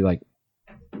 But dude, like,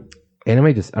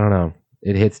 anime just, I don't know,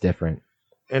 it hits different.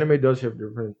 Anime does hit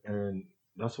different, and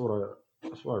that's what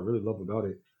I really love about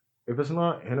it. If it's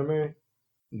not anime,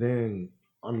 then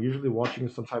I'm usually watching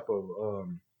some type of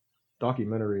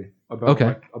documentary about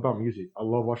about music. I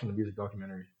love watching the music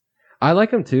documentary. I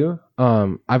like them too.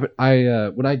 When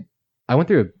I went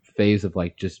through a phase of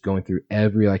like just going through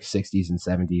every like 60s and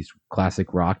 70s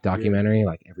classic rock documentary,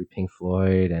 like every Pink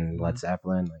Floyd and Led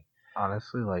Zeppelin. Like,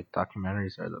 Honestly, like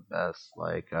documentaries are the best.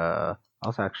 Like I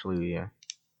was actually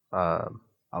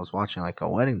I was watching like a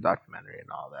wedding documentary and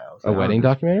all that. I was a like, wedding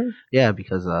documentary? Yeah,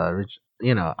 because I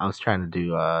was trying to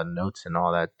do notes and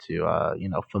all that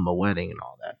to film a wedding and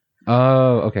all that.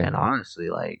 Oh, okay. And honestly,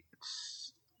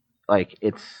 it's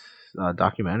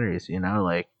documentaries.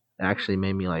 Like it actually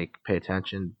made me like pay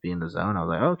attention, be in the zone. I was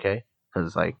like, okay,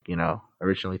 because like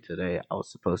originally today I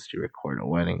was supposed to record a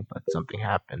wedding, but something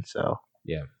happened. So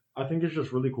yeah, I think it's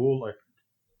just really cool, like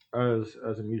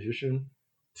as a musician,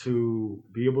 to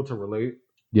be able to relate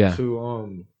yeah.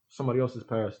 to somebody else's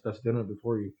past that's done it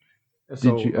before you. And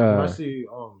so Did you, when I see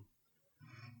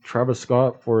Travis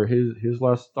Scott for his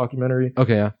last documentary,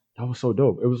 Okay, yeah. that was so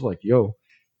dope. It was like, yo,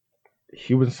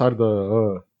 he was inside of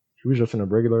the he was just in a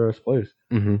regular ass place.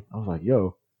 Mm-hmm. I was like,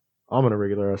 yo, I'm in a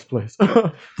regular ass place.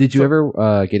 Did you So-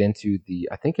 ever get into the?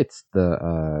 I think it's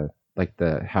the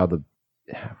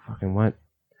fucking what?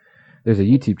 There's a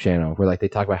YouTube channel where like they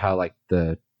talk about how like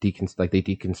they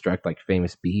deconstruct like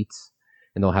famous beats,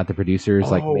 and they'll have the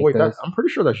producers like make those. I'm pretty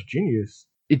sure that's genius.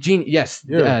 Yes,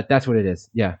 Yeah. that's what it is.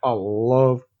 Yeah, I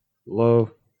love those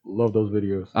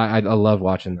videos. I love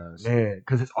watching those. Man,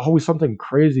 because it's always something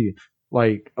crazy.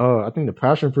 Like I think the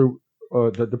passion fruit,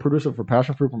 the producer for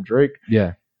Passion Fruit from Drake,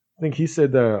 Yeah, I think he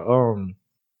said that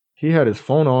he had his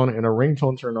phone on and a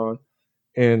ringtone turned on,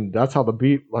 and that's how the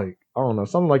beat, like, I don't know,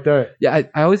 something like that. yeah.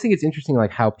 I always think it's interesting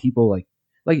like how people like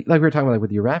we were talking about like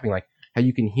with your rapping, like how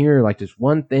you can hear like just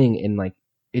one thing and like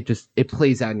it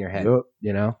plays out in your head. Yup,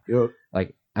 You know, yup.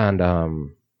 like and I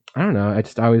don't know. I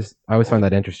always find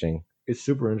that interesting. It's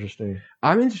super interesting.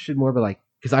 I'm interested more, but like,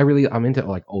 because I'm into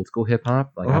like old school hip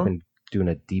hop. Like Uh-huh. I've been doing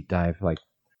a deep dive. Like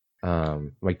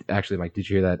actually, like, did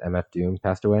you hear that MF Doom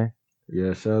passed away?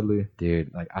 Yeah, sadly,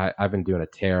 Dude, like I've been doing a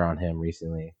tear on him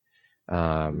recently.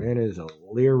 man is a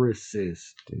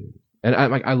lyricist. Dude, and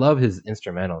I love his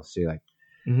instrumentals too. Like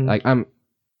Mhm. like I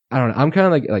don't know. I'm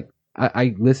kind of like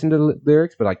I listen to the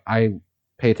lyrics, but like I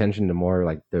pay attention to more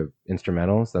like the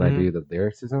instrumentals than I do the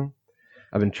lyricism.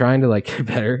 I've been trying to like get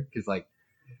better because like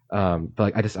but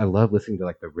like I love listening to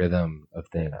like the rhythm of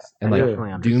things and I like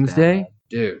definitely understand Doomsday, that.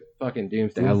 dude, fucking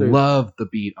Doomsday. Doomsday. I love the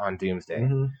beat on Doomsday.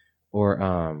 Mhm. Or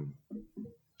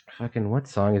fucking what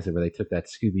song is it where they took that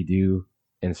Scooby Doo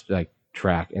and like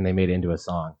track and they made it into a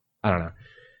song? I don't know.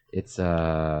 It's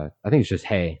I think it's just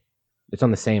Hey. It's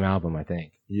on the same album, I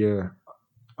think. Yeah,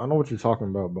 I know what you're talking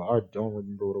about, but I don't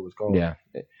remember what it was called. Yeah,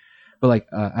 but like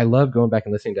I love going back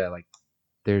and listening to like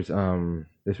there's been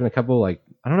a couple like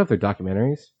I don't know if they're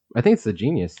documentaries. I think it's the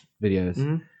Genius videos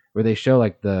Mhm. where they show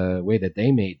like the way that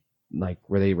they made like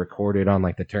where they recorded on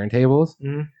like the turntables.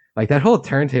 Mhm. Like that whole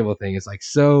turntable thing is like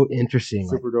so interesting.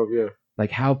 Super dope. Yeah.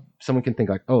 Like how someone can think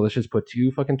like, oh, let's just put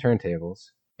two fucking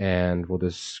turntables and we'll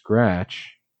just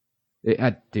scratch.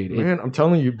 Dude, Man, I'm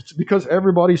telling you, it's because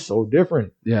everybody's so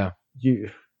different. yeah,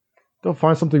 They'll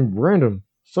find something random,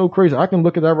 so crazy. I can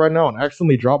look at that right now and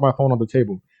accidentally drop my phone on the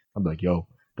table. I'm like, yo,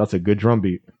 that's a good drum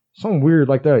beat. Something weird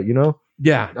like that, you know?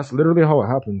 yeah, That's literally how it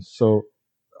happens. So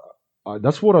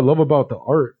that's what I love about the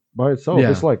art by itself.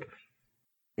 Yeah. It's like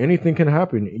anything can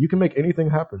happen. You can make anything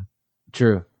happen.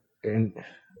 true. And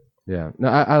Yeah, no,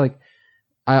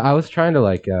 I was trying to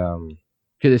like,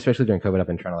 because especially during COVID, I've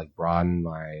been trying to like broaden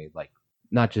my like,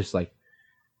 not just like,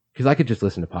 because I could just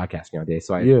listen to podcasts nowadays.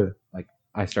 So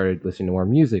I started listening to more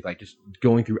music, like just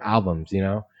going through albums, you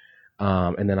know,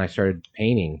 and then I started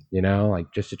painting, you know,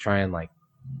 like just to try and like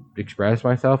express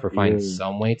myself or find Yeah.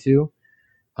 some way to,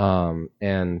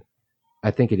 and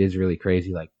I think it is really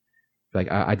crazy, like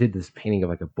I did this painting of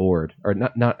like a board, or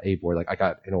not a board, like I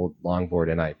got an old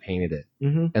longboard and I painted it,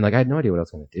 and like I had no idea what I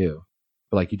was gonna do,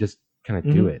 but like you just kind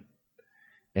of do Mhm. it,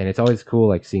 and it's always cool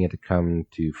like seeing it to come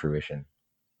to fruition.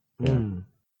 Yeah.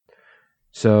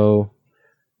 So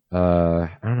I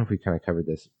don't know if we kind of covered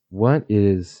this. What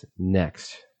is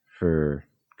next for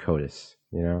CODIS?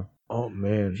 You know, Oh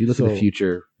man. if you look at the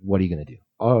future, what are you gonna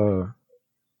do?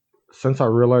 Since I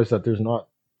realized that there's not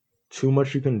too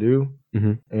much you can do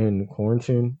Mhm. in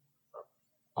quarantine,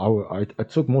 I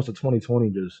took most of 2020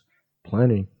 just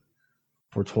planning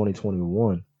for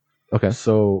 2021. Okay.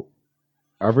 So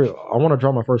I want to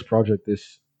drop my first project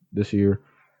this year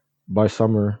by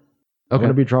summer. I'm Okay.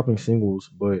 gonna be dropping singles,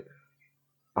 but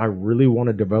I really want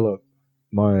to develop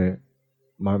my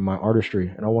artistry,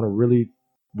 and I want to really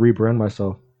rebrand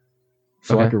myself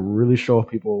so I Okay. could really show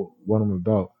people what I'm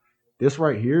about. This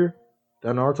right here,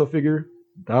 that Naruto figure,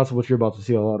 that's what you're about to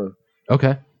see a lot of.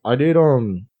 Okay. I did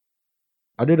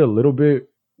a little bit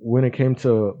when it came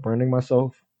to branding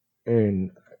myself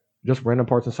and just random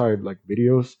parts inside like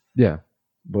videos, Yeah.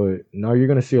 but now you're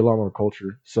gonna see a lot more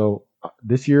culture. So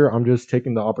this year I'm just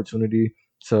taking the opportunity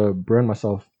to brand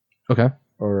myself Okay.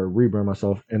 or rebrand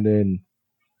myself, and then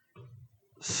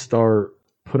start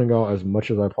putting out as much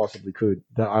as I possibly could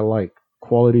that I like,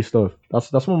 quality stuff.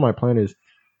 That's what my plan is.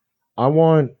 I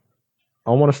want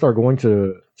to start going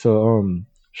to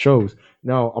shows.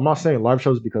 Now I'm not saying live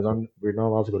shows because we're not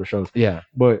allowed to go to shows, Yeah.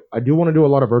 but I do want to do a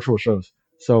lot of virtual shows.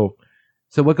 So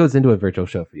So what goes into a virtual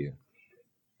show for you?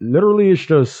 literally it's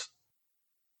just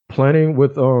planning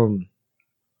with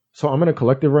so I'm in a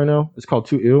collective right now. It's called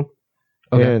Too Ill.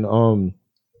 Okay. And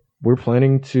we're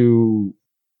planning to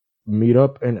meet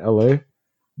up in LA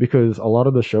because a lot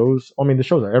of the shows, I mean the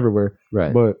shows are everywhere,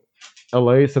 Right. but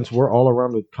LA, since we're all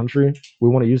around the country, we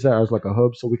want to use that as like a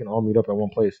hub so we can all meet up at one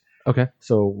place. Okay.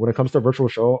 So when it comes to a virtual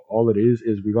show, all it is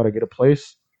we got to get a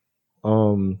place.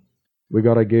 We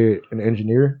got to get an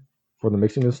engineer for the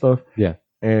mixing and stuff. Yeah.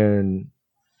 And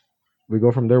we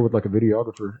go from there with like a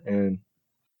videographer and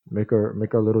make our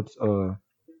little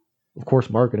of course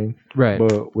marketing, Right.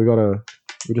 but we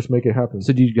just make it happen.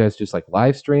 So do you guys just like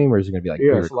live stream, or is it gonna be like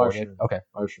Yeah, it's pre-recorded? live stream. Okay.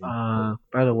 Live stream.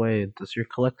 By the way, does your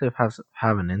collective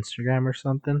have an Instagram or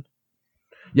something?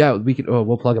 Yeah, we could. Oh,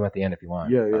 we'll plug them at the end if you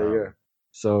want. Yeah.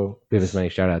 So Give as many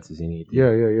shout outs as you need.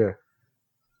 Yeah.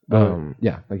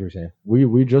 Yeah, like you were saying.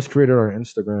 We just created our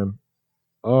Instagram.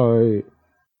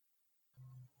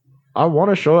 I want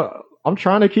to show it. I'm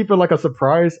trying to keep it like a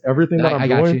surprise. Everything that I'm I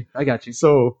got doing. you. I got you.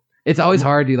 So It's always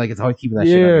hard, dude. Like it's always keeping that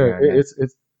shit underground. Yeah.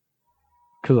 it's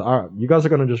because you guys are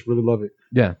gonna just really love it.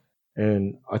 Yeah.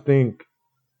 And I think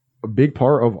a big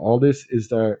part of all this is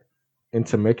that in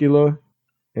Temecula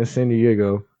and San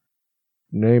Diego,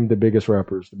 name the biggest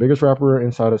rappers. The biggest rapper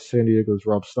inside of San Diego is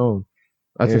Rob Stone.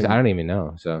 I And- don't even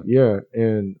know. So Yeah,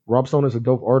 and Rob Stone is a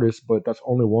dope artist, but that's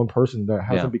only one person that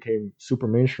hasn't Yeah. became super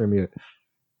mainstream yet.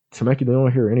 Temecula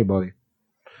don't hear anybody.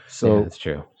 So yeah, that's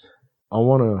true. I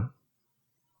want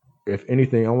to, if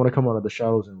anything, I want to come out of the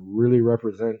shadows and really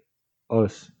represent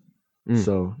us. Mm.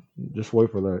 So just wait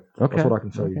for that. Okay. That's what I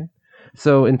can tell you.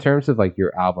 So in terms of like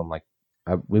your album, like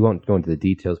we won't go into the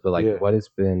details, but like Yeah. what has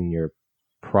been your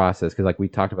process? Because like we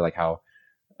talked about like how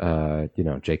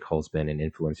J. Cole's been an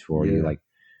influence for you. Yeah. Like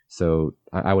so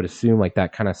I would assume like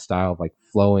that kind of style of like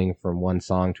flowing from one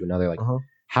song to another. Like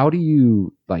how do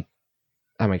you like?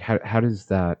 I'm like how does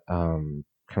that kind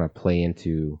of play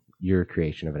into your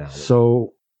creation of an album?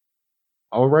 So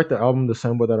I'll write the album the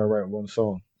same way that I write one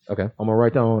song. Okay. I'm gonna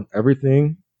write down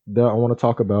everything that I want to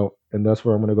talk about, and that's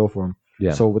where I'm gonna go from.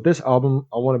 Yeah. So with this album,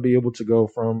 I want to be able to go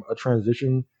from a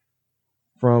transition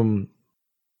from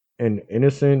an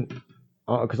innocent,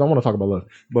 because I want to talk about love,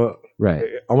 but Right.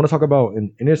 I want to talk about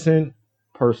an innocent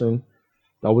person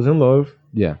that was in love,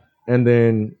 Yeah. and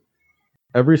then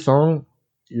every song,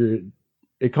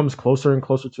 it comes closer and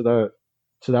closer to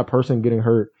to that person getting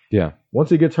hurt. Yeah. Once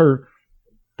he gets hurt,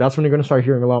 that's when you're gonna start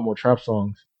hearing a lot more trap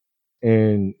songs,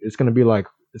 and it's gonna be like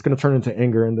it's gonna turn into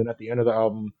anger. And then at the end of the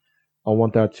album, I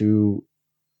want that to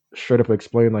straight up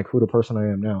explain like who the person I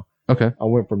am now. Okay. I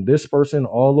went from this person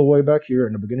all the way back here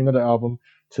in the beginning of the album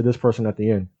to this person at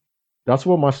the end. That's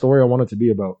what my story I want it to be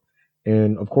about.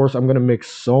 And of course, I'm gonna mix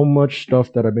so much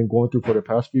stuff that I've been going through for the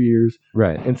past few years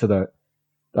Right. into that.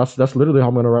 That's literally how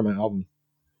I'm gonna write my album.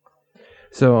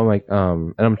 So I'm like,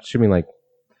 and I'm assuming like,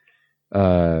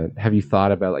 have you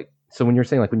thought about like, so when you're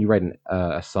saying like when you write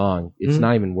a song, it's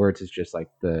not even words, it's just like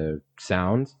the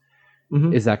sounds.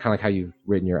 Is that kind of like how you've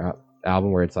written your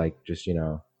album, where it's like just, you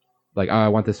know, like, oh, I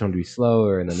want this one to be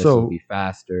slower, and then this one to be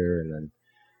faster, and then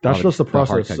that's just the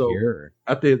process. So here,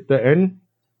 at the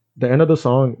end of the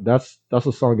song, that's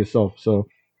the song itself. So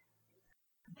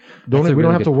we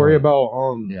don't have to worry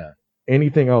about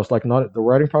anything else. Like, not the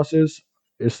writing process.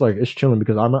 It's like it's chilling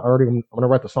because I'm gonna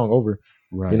write the song over,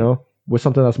 right? You know, with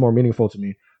something that's more meaningful to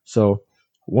me. So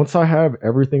once I have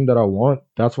everything that I want,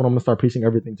 that's when I'm gonna start piecing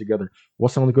everything together.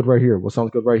 What sounds good right here? What sounds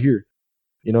good right here?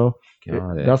 You know,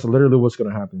 that's literally what's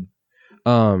gonna happen.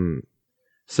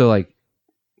 So like,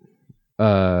 what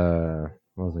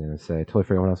was I gonna say? I totally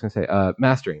forgot what I was gonna say.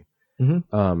 Mastering.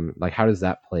 Like, how does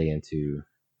that play into?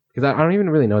 Because I don't even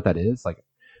really know what that is. Like,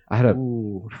 I had a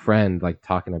friend like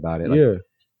talking about it. Like,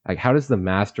 like, how does the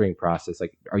mastering process?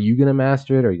 Like, are you gonna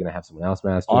master it, or are you gonna have someone else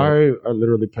master it? I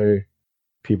literally pay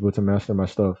people to master my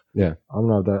stuff. Yeah, I'm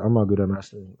not good at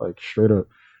mastering. Like, straight up,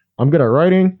 I'm good at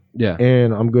writing. Yeah,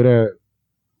 and I'm good at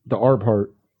the art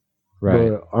part.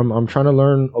 Right. But I'm trying to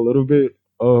learn a little bit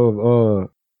of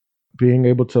being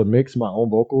able to mix my own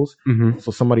vocals,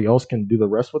 so somebody else can do the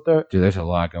rest with that. Dude, there's a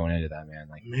lot going into that, man.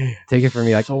 Like, take it from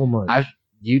me, like, so much.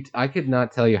 I could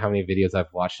not tell you how many videos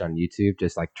I've watched on YouTube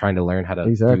just like trying to learn how to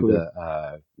do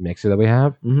the mixer that we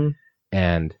have.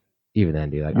 And even then,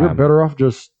 dude, like, you're better off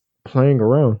just playing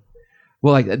around.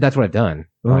 Well, like, that's what I've done.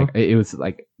 Like, it was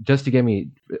like just to get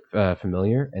me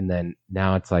familiar, and then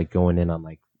now it's like going in on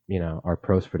like, you know, our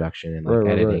post production and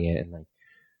like editing it, and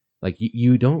like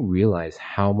you don't realize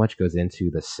how much goes into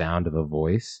the sound of a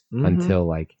voice until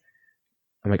like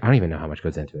I'm like, I don't even know how much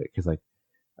goes into it, because like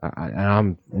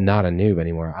I'm not a noob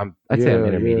anymore. I'd say I'm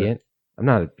intermediate. I'm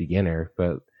not a beginner,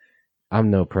 but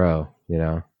I'm no pro. You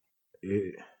know,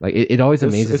 like it always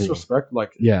amazes me. It's respect.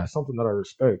 Like, something that I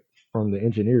respect from the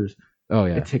engineers. Oh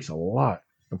yeah, it takes a lot,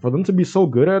 and for them to be so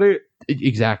good at it,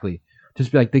 exactly.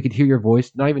 Just be like, they could hear your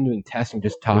voice, not even doing testing,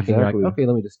 just talking. You're like, okay,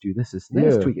 let me just do this,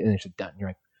 tweak it, and it's just done. You're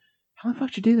like, how the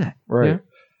fuck did you do that? Right. You know?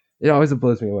 It always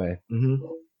blows me away.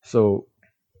 So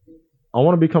I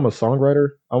want to become a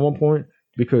songwriter at one point,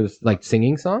 because like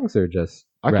singing songs, or just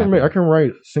I can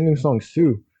write singing songs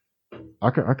too.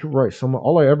 I can write some.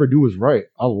 All I ever do is write.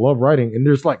 I love writing, and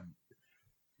there's like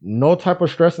no type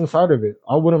of stress inside of it.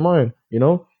 I wouldn't mind, you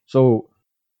know. So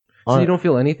you don't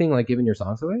feel anything like giving your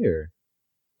songs away, or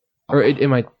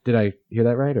did I hear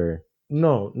that right? Or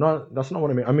no, that's not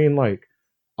what I mean. I mean, like,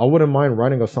 I wouldn't mind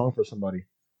writing a song for somebody,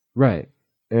 right?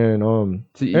 And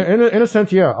so in a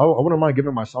sense, I wouldn't mind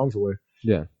giving my songs away.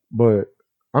 Yeah, but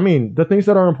I mean, the things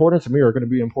that are important to me are going to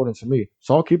be important to me,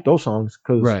 so I'll keep those songs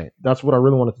because that's what I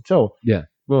really wanted to tell. Yeah,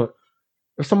 but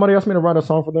if somebody asked me to write a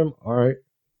song for them, all right,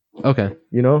 okay,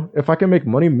 you know, if I can make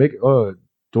money,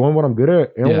 doing what I'm good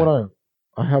at and what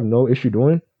I have no issue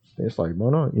doing, it's like,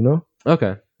 why not, you know?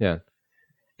 Okay, yeah,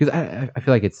 because I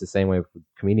feel like it's the same way with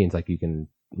comedians. Like, you can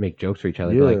make jokes for each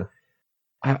other. But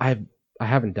like, I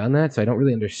haven't done that, so I don't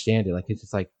really understand it. Like, it's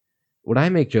just like, when I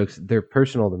make jokes, they're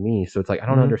personal to me, so it's like I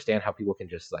don't understand how people can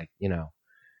just, like, you know,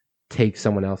 take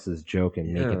someone else's joke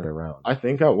and make it their own. I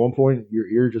think at one point your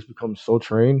ear just becomes so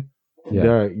trained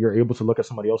that you're able to look at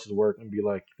somebody else's work and be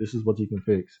like, this is what you can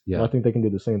fix. Yeah, and I think they can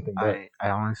do the same thing. I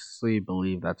honestly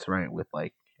believe that's right with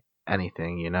like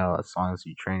anything, you know, as long as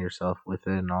you train yourself with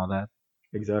it and all that.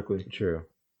 Exactly. True.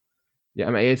 Yeah, I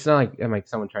mean, it's not like I'm like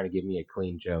someone trying to give me a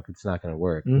clean joke. It's not going to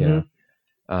work. You know?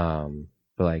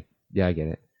 But like, yeah, I get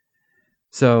it.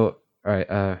 So, all right,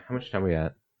 how much time are we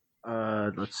at?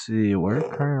 Let's see. We're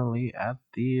currently at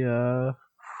the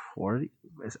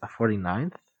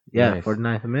 49th. Yeah, nice.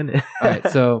 49th minute. All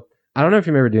right, so I don't know if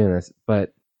you remember doing this,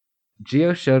 but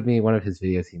Gio showed me one of his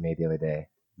videos he made the other day.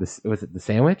 Was it the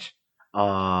sandwich?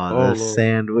 The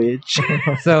sandwich.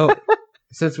 So,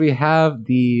 since we have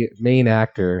the main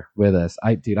actor with us,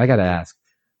 I gotta ask,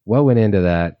 what went into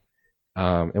that?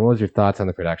 And what was your thoughts on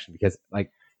the production? Because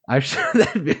like, I've shown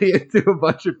that video to a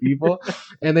bunch of people,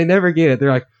 and they never get it.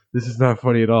 They're like, "This is not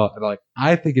funny at all." And like,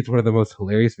 I think it's one of the most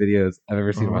hilarious videos I've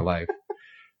ever seen in my life.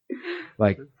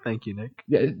 Like, thank you, Nick.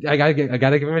 Yeah, I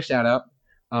gotta give him a shout out.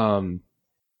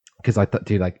 because I thought,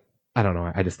 dude, like I don't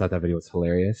know, I just thought that video was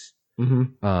hilarious.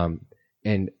 Mm-hmm.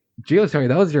 And Gio was telling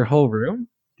me that was your whole room.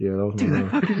 Yeah, that was Dude, my that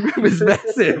room. fucking room is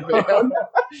massive, man.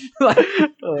 Like,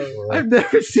 I've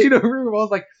never seen a room. I was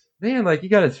like, man, like you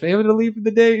got his family to leave for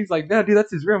the day. He's like, no, dude,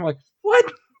 that's his room. I'm like,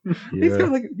 what? He's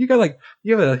got like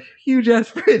you have a huge ass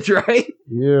fridge, right?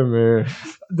 Yeah, man.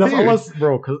 That's all Dude.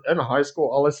 bro. Because in high school,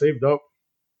 all I saved up,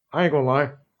 I ain't gonna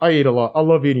lie, I eat a lot. I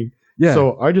love eating. Yeah.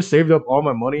 So I just saved up all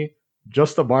my money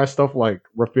just to buy stuff like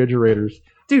refrigerators.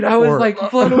 Dude, I was Or- like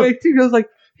blown away too. I was like,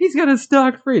 he's got a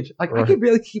stock fridge. Like I Right. can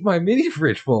barely keep my mini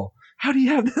fridge full. How do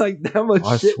you have like that much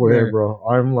I shit swear, there? bro.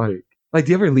 I'm like, Like,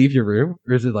 do you ever leave your room,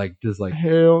 or is it like just like?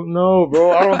 hell no,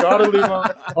 bro. I don't gotta leave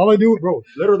my. All I do, bro,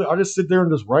 literally, I just sit there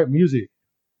and just write music.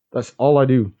 That's all I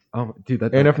do. Oh, dude,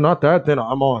 that. And if not that, then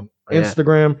I'm on Yeah.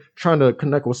 Instagram trying to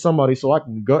connect with somebody so I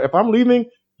can go. If I'm leaving,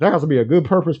 there has to be a good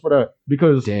purpose for that.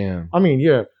 Because damn. I mean,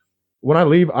 yeah, when I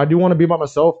leave, I do want to be by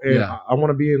myself and Yeah. I want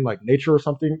to be in like nature or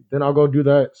something. Then I'll go do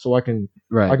that so I can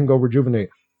Right. go rejuvenate.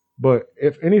 But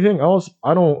if anything else,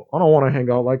 I don't want to hang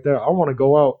out like that. I want to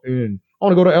go out and I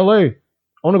want to go to LA.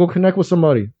 I want to go connect with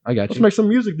somebody. I got Let's you. make some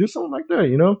music, do something like that,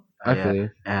 you know? I Yeah. feel you.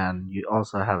 And you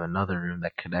also have another room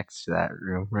that connects to that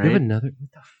room, You have right? another.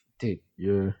 What the dude?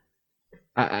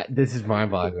 Yeah. This is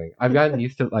mind-boggling. I've gotten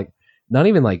used to like, not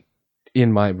even like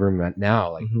in my room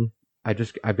now. Like, Mhm.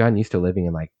 I've gotten used to living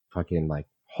in like fucking like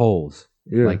holes.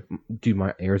 Yeah. Like, do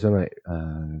my Arizona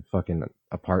fucking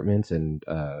apartments and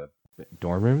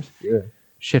dorm rooms yeah.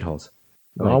 shitholes.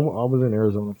 No, I was in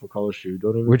Arizona for college too.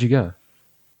 Don't even. Where'd you go?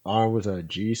 I was at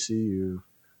GCU.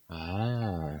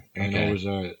 Ah, And I was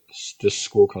at this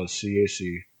school called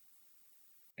CAC.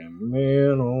 And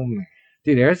man, oh man.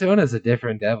 dude, Arizona's a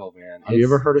different devil, man. Have you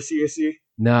ever heard of CAC?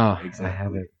 No, Exactly. I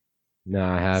haven't. No,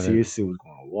 I haven't. CAC was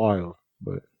going wild.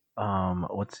 But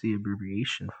What's the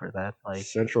abbreviation for that? Like,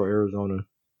 Central Arizona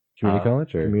Community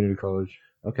college or Community College.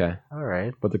 okay. all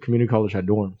right. But the community college had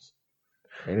dorms.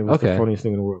 And it was Okay. the funniest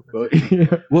thing in the world. But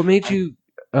yeah. What made you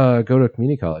go to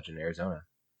community college in Arizona?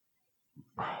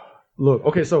 Look,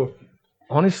 okay, so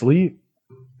honestly,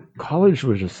 college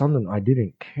was just something I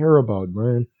didn't care about,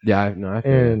 man. Yeah, I feel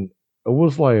you. And it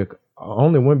was like I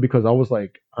only went because I was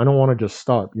like, I don't want to just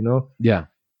stop, you know? Yeah,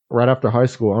 Right after high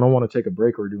school, I don't want to take a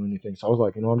break or do anything. So I was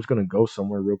like, I'm just gonna go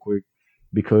somewhere real quick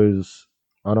because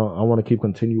I want to keep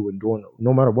continuing doing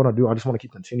no matter what I do, I just want to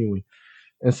keep continuing.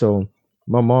 And so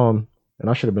my mom, and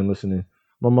I should have been listening,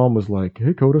 my mom was like,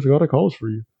 hey Codus, I got a college for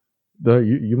you that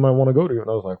you might want to go to. And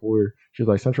I was like, where? She's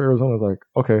like, Central Arizona. I was like,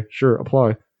 okay, sure,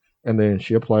 apply. And then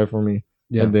she applied for me.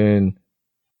 yeah. And then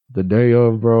the day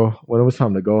of, bro, when it was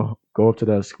time to go up to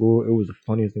that school, it was the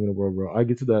funniest thing in the world, bro. I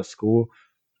get to that school,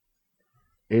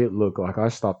 it looked like I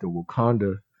stopped at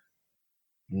Wakanda.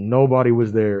 Nobody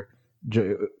was there.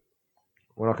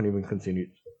 We're not gonna even continue.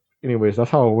 Anyways,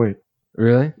 that's how it went.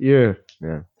 Really? Yeah,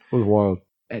 Yeah. it was wild.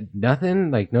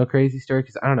 Nothing like no crazy story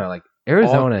because I don't know. Like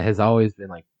Arizona has always been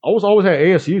like I was always at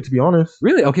ASU, to be honest.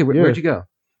 really okay. Yeah. Where'd you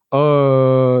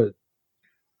go?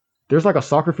 There's like a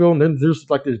soccer field, and then there's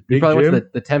like this You big probably gym. went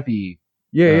to the Tempe.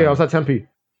 Yeah, I was at Tempe,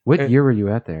 What and- year were you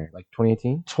at there? Like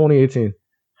 2018? 2018.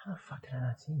 How the fuck did I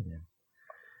not see you then?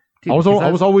 I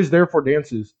was always there for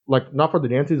dances, like not for the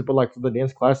dances, but like for the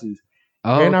dance classes.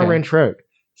 Oh, And I okay. ran track,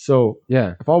 so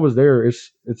Yeah, if I was there,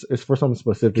 it's for something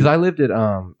specific. because I lived at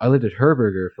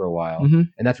Herberger for a while, Mhm.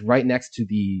 and that's right next to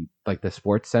the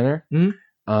sports center. Mhm.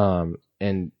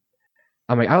 And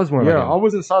I'm like I was more yeah, like I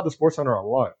was inside the sports center a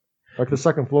lot, like the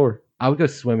second floor. I would go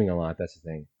swimming a lot. That's the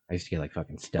thing. I used to get like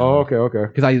fucking stoned. Oh, okay.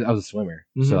 Because I was a swimmer,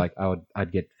 so Mhm. like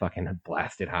I'd get fucking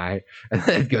blasted high, and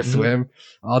then I'd go Mhm. swim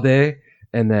all day,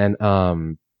 and then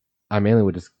I mainly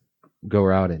would just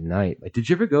go out at night. Like, did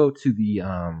you ever go to the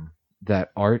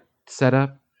that art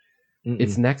setup?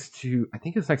 It's next to I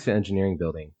think it's next to engineering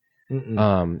building.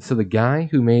 Mm-mm. So the guy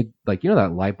who made like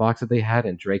that light box that they had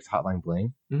in Drake's Hotline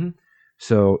Bling. Mhm.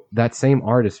 So that same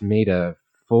artist made a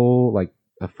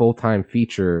full-time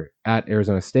feature at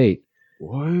Arizona State.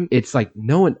 What? It's like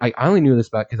no one. I only knew this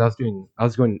about because I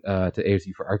was going to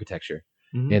ASU for architecture,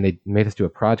 Mhm. and they made us do a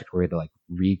project where we had to like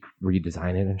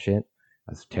redesign it and shit.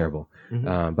 That's terrible.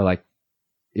 Mhm. But like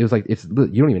it was like you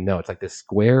don't even know. It's like this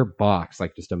square box,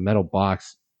 like just a metal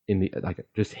box in the like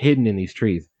just hidden in these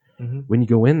trees. Mhm. When you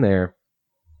go in there,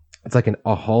 it's like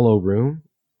a hollow room,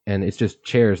 and it's just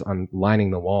chairs on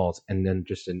lining the walls, and then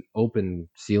just an open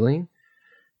ceiling.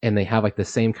 And they have like the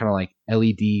same kind of like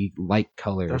LED light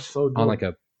colors That's so dope. on like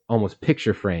a almost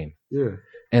picture frame. Yeah.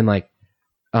 And like,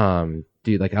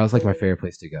 dude, like I was like my favorite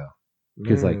place to go.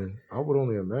 'Cause, like- Man, I would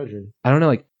only imagine. I don't know,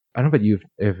 like I don't know about you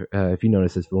if you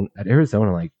notice this, but at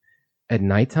Arizona, like at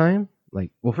nighttime,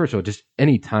 like, well, first of all, just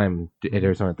any time at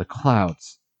Arizona, the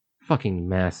clouds, fucking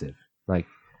massive. Like,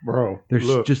 Bro, there's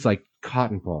look, just like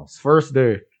cotton balls. first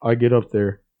day I get up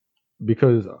there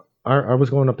because I was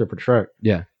going up there for track.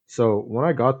 Yeah. So when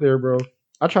I got there, bro,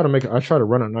 I try to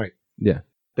run at night. Yeah.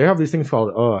 They have these things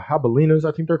called javelinas,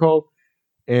 I think they're called.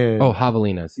 And Oh,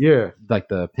 javelinas. yeah, Like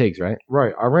the pigs, right?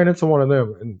 right. I ran into one of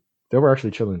them and they were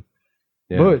actually chilling.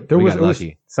 Yeah. But there we was got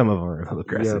lucky. Some of them are a little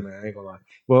aggressive. Yeah, man, I ain't gonna lie.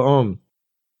 Well,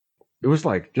 it was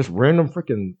like just random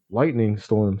freaking lightning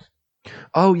storms.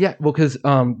 Oh yeah, well, because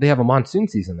they have a monsoon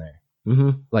season there.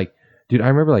 Mm-hmm. Like, dude, I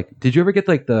remember like, did you ever get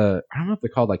like I don't know if they're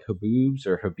called like Haboobs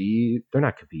or Habib? They're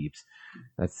not Khabibs.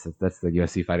 That's the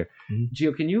UFC fighter. Mhm.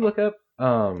 Gio, can you look up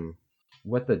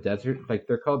what the desert like?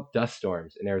 They're called dust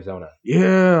storms in Arizona.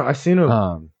 Yeah, I seen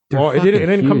them. They're Well, it didn't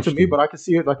fucking come to huge, me, dude. but I could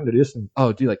see it like in the distance.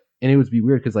 Oh, dude, like, and it would be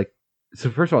weird because like, so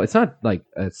first of all, it's not like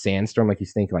a sandstorm like you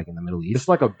think like in the Middle East. It's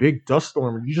like a big dust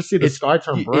storm. You just see the sky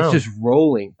turn brown. It's just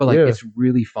rolling, but like Yeah. it's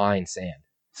really fine sand,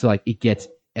 so like it gets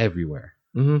everywhere.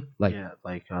 Mm-hmm. Like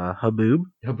like Haboob.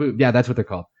 Haboob, yeah, that's what they're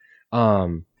called.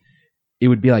 It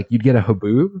would be like you'd get a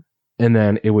haboob, and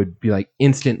then it would be like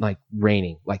instant like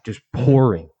raining, like just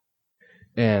pouring,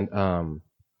 and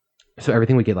so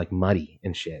everything would get like muddy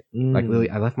and shit. Like literally,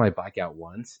 I left my bike out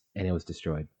once, and it was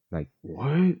destroyed, like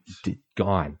What?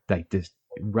 gone, like just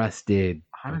rusted,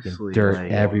 fucking Honestly, dirt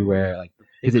like, everywhere, like 'cause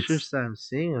it's- pictures that I'm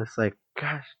seeing, it's like,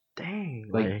 gosh dang,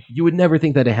 like you would never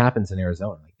think that it happens in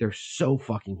Arizona. Like they're so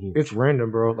fucking huge. It's random,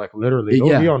 bro. Like literally, it'll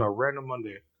Yeah. be on a random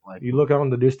Monday. like You look out in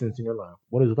the distance and you're like,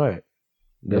 "What is that?"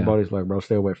 Yeah. Everybody's like, "Bro,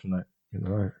 stay away from that." You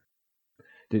know, all right.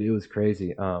 Dude, it was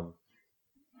crazy.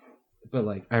 But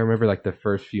like I remember like the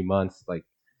first few months, like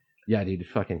yeah, dude, it's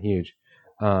fucking huge.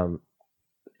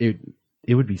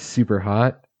 It would be super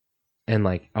hot and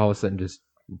like all of a sudden just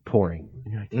pouring.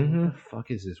 And you're like, dude, what the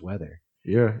fuck is this weather?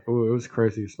 Yeah, it was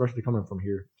crazy, especially coming from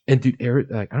here. And dude,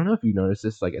 like I don't know if you noticed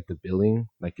this, like at the building,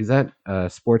 like because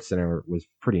that sports center was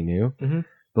pretty new, Mhm.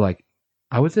 but like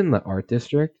I was in the art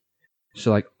district,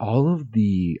 so like all of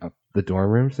the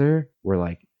dorm rooms there were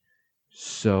like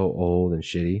so old and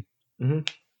shitty. Mhm.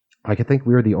 Like I think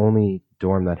we were the only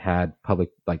dorm that had public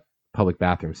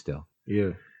bathrooms still.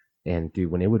 Yeah. And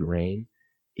dude, when it would rain,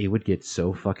 it would get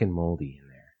so fucking moldy in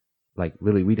there. Like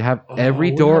literally, we'd have every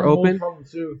door open.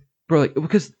 Bro, like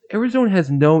because Arizona has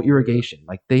no irrigation.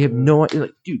 Like they have no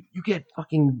like, dude, you get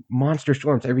fucking monster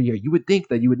storms every year. You would think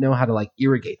that you would know how to like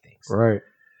irrigate things. Right.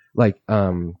 Like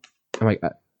I'm like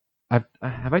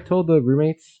have I told the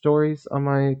roommate stories on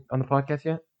the podcast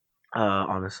yet?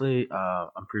 honestly,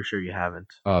 I'm pretty sure you haven't.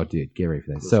 Oh, dude, get ready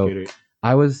for this. Let's So get it.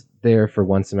 I was there for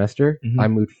one semester. Mhm. I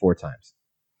moved 4 times.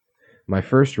 My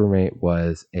first roommate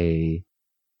was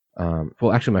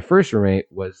my first roommate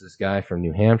was this guy from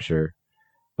New Hampshire,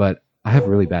 but I have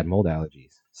really bad mold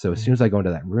allergies. So as soon as I go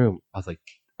into that room, I was like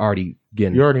already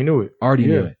getting, You already knew it. already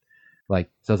knew Yeah. it. Like,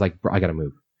 so I was like, bro, I gotta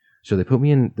move. So they put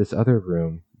me in this other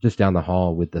room just down the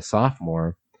hall with the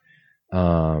sophomore.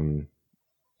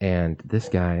 And this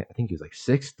guy, I think he was like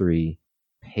 6'3",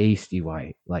 pasty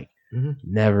white, like Mhm.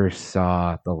 never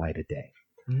saw the light of day.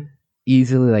 Mhm.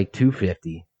 Easily like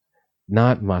 250,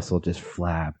 not muscle, just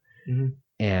flab, Mhm.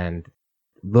 and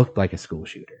looked like a school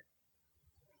shooter.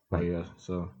 Oh yeah.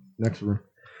 So next room.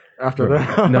 After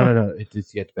that. no, it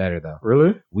just gets better though.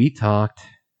 Really? We talked.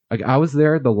 Like I was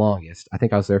there the longest. I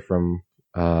think I was there from.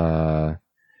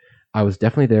 I was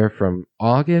definitely there from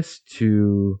August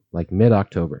to like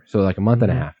mid-October, so like a month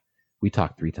and a Mhm. half. We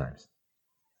talked 3 times.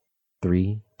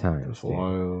 3 times. That's dude.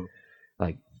 wild.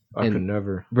 Like, I and- could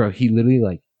never. bro, he literally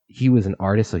like he was an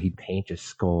artist, so he'd paint just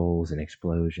skulls and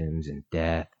explosions and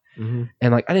death. Mm-hmm.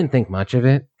 And like I didn't think much of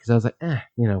it because I was like,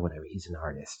 whatever. He's an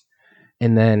artist.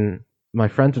 And then my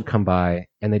friends would come by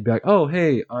and they'd be like, "Oh,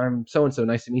 hey, I'm so and so.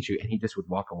 Nice to meet you." And he just would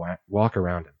walk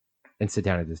around him and sit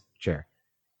down in his chair.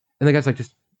 And the guy's like,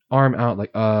 just arm out,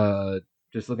 like,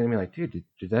 just looking at me like, "Dude,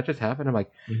 did that just happen?" I'm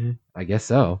like, Mhm. "I guess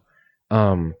so."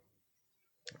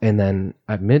 And then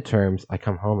at midterms, I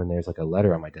come home and there's like a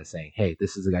letter on my desk saying, "Hey,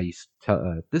 this is the guy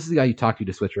you talk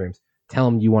to switch rooms. Tell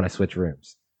him you want to switch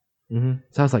rooms." Mm-hmm.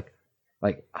 So I was like,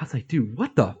 dude,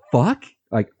 what the fuck?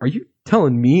 Like, are you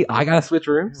telling me I gotta switch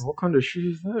rooms? What kind of shit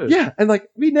is that? Yeah, and like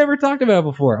we never talked about it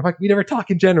before. I'm like, we never talk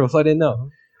in general, so I didn't know.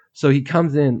 So he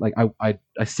comes in, like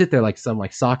I sit there like some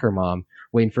like soccer mom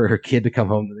waiting for her kid to come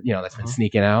home, that's been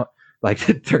sneaking out. Like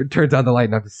turns on the light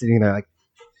and I'm just sitting there like,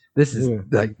 this is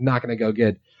like not gonna go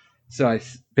good. So I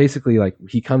basically like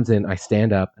he comes in, I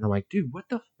stand up and I'm like, dude, what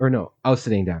the? Or no, I was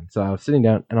sitting down. So I was sitting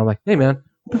down and I'm like, hey man,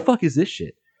 what the fuck is this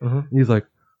shit? And he's like,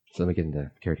 so let me get into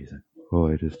character. He's like, oh,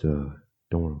 I just don't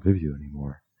want to live with you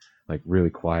anymore. Like really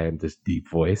quiet, just deep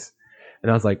voice. And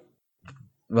I was like,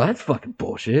 well, that's fucking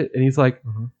bullshit. And he's like,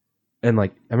 Mhm. and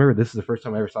like, I remember this is the first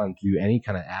time I ever saw him do any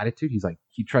kind of attitude. He's like,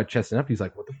 he tried chesting up. He's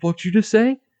like, what the fuck did you just say?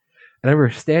 And I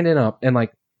remember standing up and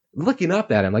like looking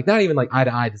up at him, like not even like eye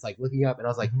to eye, just like looking up. And I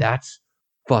was like, Mhm. that's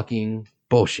fucking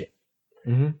bullshit.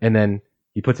 Mhm. And then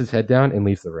he puts his head down and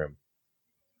leaves the room.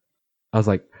 I was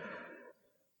like,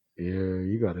 Yeah,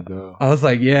 you gotta go.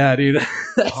 yeah, dude,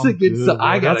 that's I'm a good good, sign. bro.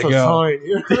 I gotta That's a go.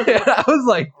 sign. I was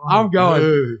like, I'm going.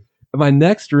 good. My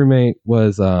next roommate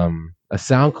was a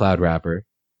SoundCloud rapper.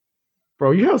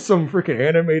 Bro, you have some freaking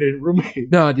animated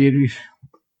roommate. No, dude,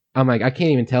 I'm like, I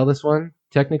can't even tell this one.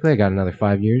 Technically, I got another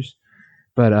 5 years,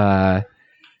 but Always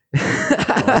a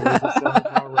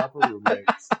SoundCloud rapper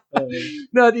roommates.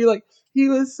 no, dude, like he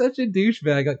was such a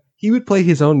douchebag. Like he would play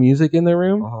his own music in the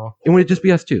room, Uh-huh. and would it just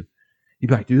be us two? He'd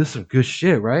be like, "Dude, this is some good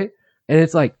shit, right?" And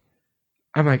it's like,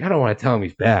 I'm like, I don't want to tell him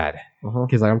he's bad Uh-huh.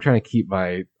 because like, I'm trying to keep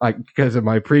my because of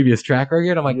my previous track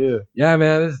record. I'm like, yeah,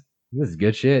 man, this is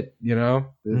good shit. You know,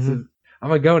 this Mhm. is I'm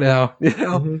gonna go now. You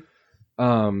know,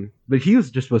 Mhm. but he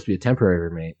was just supposed to be a temporary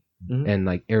roommate, Mhm. and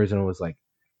like Arizona was like,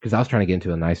 because I was trying to get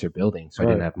into a nicer building, so I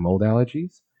Right. didn't have mold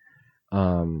allergies.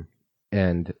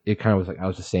 And it kind of was like I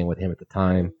was just staying with him at the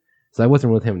time, so I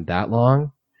wasn't with him that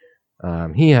long.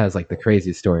 He has like the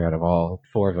craziest story out of all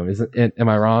four of them. Am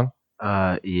I wrong?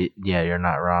 Yeah, you're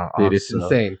not wrong. Dude, it's Also,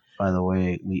 insane. by the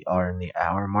way, we are in the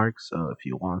hour mark, so if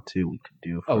you want to, we could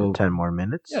do for Oh, 10 more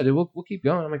minutes. Yeah, dude, we'll keep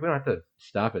going. I'm like, we don't have to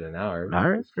stop at an hour. All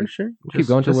right, for sure. We'll keep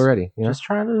going till we're ready. You know? Just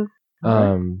trying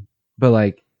to. But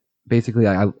like, basically,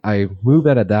 I move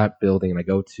out of that building and I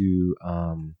go to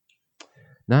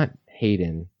not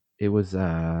Hayden. It was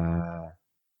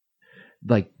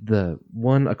like the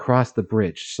one across the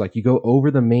bridge. So, like you go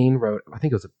over the main road. I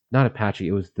think it was not Apache.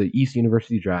 It was the East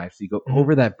University Drive. So you go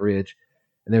over that bridge,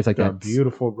 and there's like that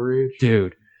beautiful bridge,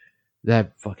 dude.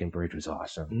 That fucking bridge was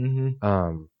awesome.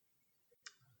 Mm-hmm.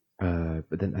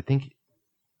 But then I think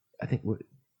it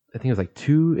was like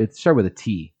two. It started with a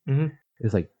T. Mm-hmm. It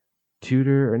was like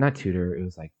Tudor or not Tudor. It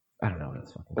was like I don't know what it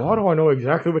was fucking. Why do I know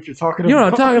exactly what you're talking about? You know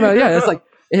what I'm talking about? Yeah, it's like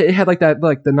it had like that,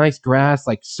 like the nice grass,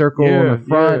 like circle in the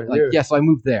front. So I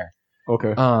moved there.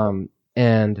 Okay.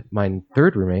 And my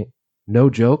third roommate, no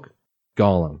joke,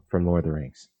 Gollum from Lord of the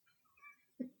Rings.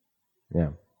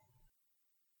 Yeah,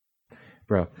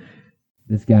 bro.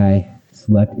 This guy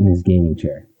slept in his gaming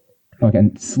chair.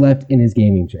 Fucking slept in his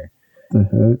gaming chair.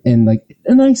 And like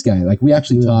a nice guy. Like we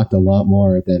actually talked a lot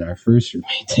more than our first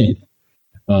roommate did.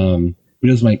 But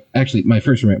it was my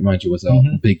first roommate, mind you, was a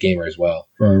big gamer as well.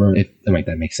 Right. If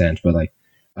that makes sense. But like,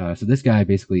 so this guy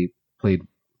basically played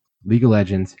League of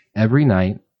Legends every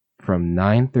night from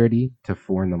 9:30 to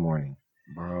 4 in.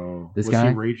 Bro, This was guy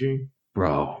he raging?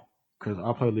 Bro, because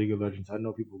I play League of Legends. I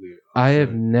know people get upset. I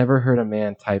have never heard a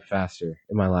man type faster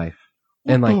in my life.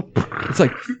 And like, it's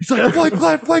like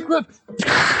flank left.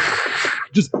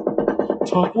 Just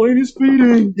top lane is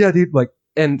feeding. Yeah, dude. Like,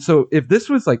 and so if this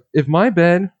was like, if my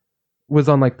bed was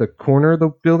on like the corner of the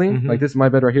building, like this is my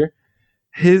bed right here,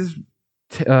 his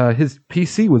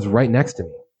PC was right next to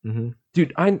me,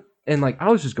 dude. I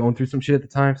was just going through some shit at the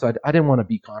time, so I didn't want to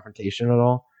be confrontational at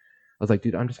all. I was like,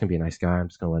 dude, I'm just gonna be a nice guy. I'm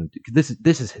just gonna let him do, because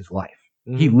this is his life.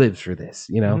 He lives for this,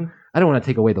 you know. I don't want to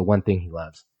take away the one thing he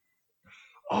loves.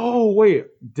 Oh wait,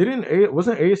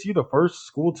 wasn't ASU the first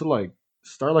school to like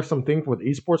start like something with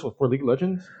esports for League of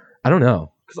Legends? I don't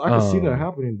know, because I could see that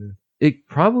happening then. It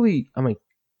probably,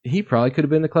 he probably could have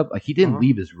been in the club. Like he didn't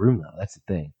leave his room though. That's the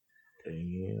thing.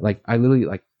 Damn. Like I literally,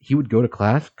 like he would go to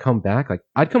class, come back. Like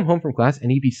I'd come home from class and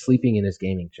he'd be sleeping in his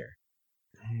gaming chair.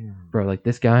 Damn. Bro, like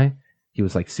this guy, he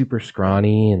was like super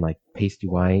scrawny and like pasty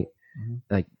white,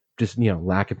 like just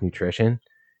lack of nutrition,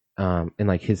 and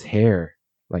like his hair,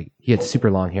 like he had super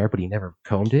long hair, but he never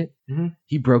combed it.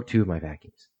 He broke 2 of my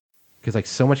vacuums because like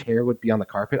so much hair would be on the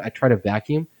carpet. I tried to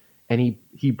vacuum, and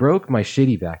he broke my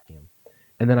shitty vacuum,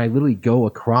 and then I literally go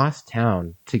across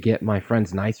town to get my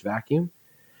friend's nice vacuum.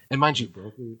 And mind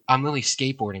you, I'm literally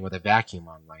skateboarding with a vacuum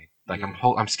on my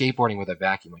I'm skateboarding with a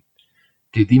vacuum. Like,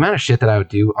 dude, the amount of shit that I would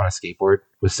do on a skateboard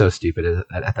was so stupid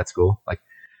at that school. Like,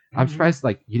 I'm surprised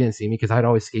like you didn't see me because I'd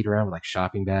always skate around with like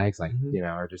shopping bags, like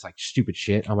or just like stupid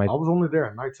shit on my. I was only there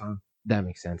at nighttime. That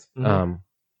makes sense.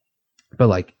 But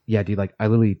like, yeah, dude, like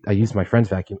I used my friend's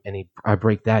vacuum and I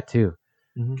break that too,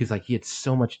 because like he had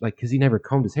so much because he never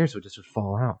combed his hair, so it just would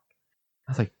fall out.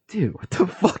 I was like, dude, what the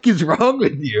fuck is wrong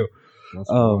with you? That's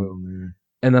wild, man.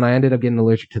 And then I ended up getting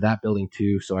allergic to that building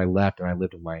too, so I left and I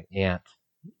lived with my aunt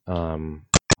off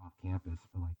campus.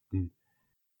 But like, dude,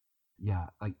 yeah,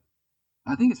 like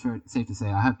I think it's safe to say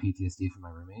I have PTSD from my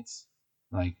roommates.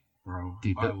 Like, bro,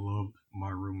 dude, I loved my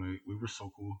roommate. We were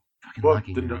so cool. Fucking but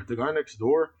lucky, the guy next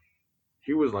door,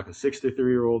 He was like a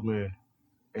 63-year-old man.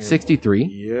 And 63?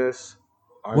 Yes.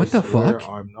 What the fuck?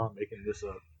 I'm not making this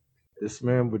up. This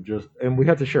man would just, and we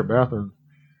had to share bathrooms.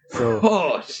 So,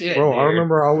 Oh shit, bro, dude. I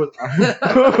remember I was,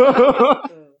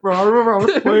 bro, I remember I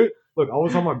was playing. Look, I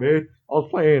was on my bed. I was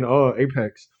playing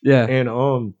Apex, Yeah. and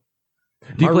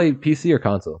Do you play PC or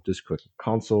console? Just quick.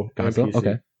 console, and Console? PC.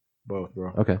 Okay. Both,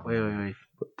 bro. Okay. Wait.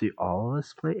 Do all of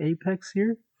us play Apex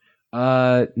here?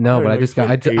 No, didn't but I know just you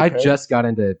got played I Apex. just got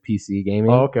into PC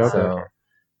gaming. Oh, okay. So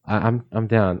I'm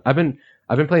down. I've been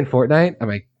playing Fortnite. I'm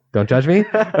like, don't judge me.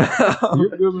 You're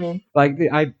good, man. Like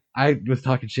I was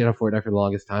talking shit on Fortnite for the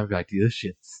longest time. Like, dude, this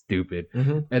shit's stupid.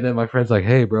 Mm-hmm. And then my friend's like,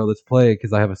 hey, bro, let's play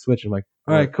because I have a Switch. I'm like,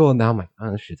 all right, cool. And now I'm like,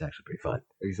 oh, this shit's actually pretty fun.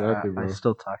 Exactly, bro. I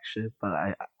still talk shit, but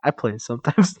I play it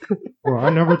sometimes. Bro, I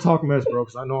never talk mess, bro,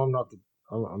 because I know I'm not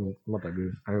I'm not that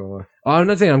good. I ain't gonna lie. Oh, I'm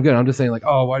not saying I'm good. I'm just saying like,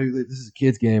 oh, why do you? This is a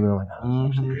kid's game, and I'm like, oh,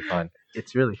 this is actually pretty fun.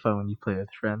 It's really fun when you play with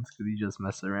friends because you just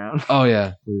mess around. Oh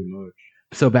yeah. Pretty much.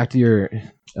 So back to your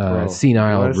Bro,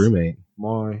 senile yes. roommate.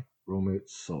 My roommate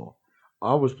Saul.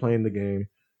 I was playing the game,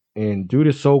 and dude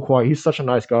is so quiet. He's such a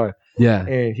nice guy, Yeah.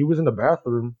 and he was in the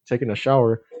bathroom taking a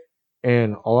shower,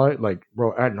 and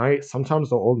bro, at night sometimes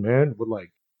the old man would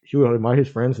he would invite his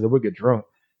friends, and they would get drunk,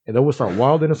 and they would start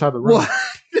wilding inside the room. What?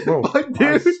 Bro, What,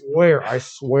 dude? I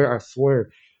swear.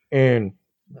 And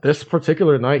this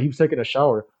particular night, he was taking a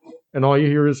shower, and all you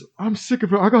hear is, "I'm sick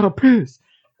of it. I gotta piss."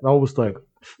 And I was like,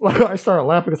 I started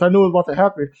laughing because I knew it was about to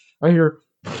happen. I hear,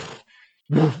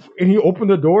 and he opened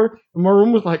the door, and my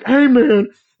room was like, "Hey, man!"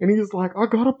 And he's like, "I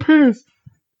gotta piss."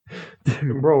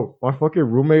 And bro, my fucking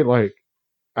roommate,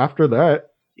 after that,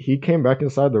 he came back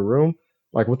inside the room,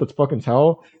 with the fucking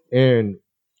towel, and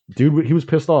dude, he was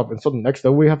pissed off. And so the next day,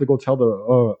 we have to go tell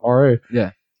the RA.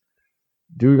 Yeah.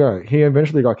 Dude he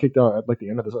eventually got kicked out at the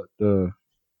end of the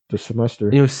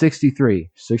semester. He was 63.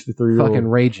 63 Fucking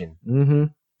raging. Mm-hmm.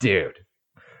 Dude.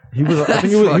 He was. I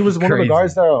think he was one of the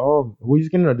guys that well, he's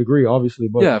getting a degree, obviously,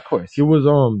 but yeah, of course. he was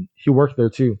he worked there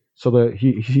too, so that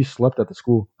he slept at the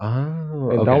school, Oh,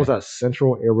 and okay. that was at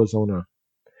Central Arizona,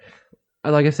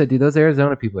 Like I said, dude, those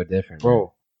Arizona people are different, man.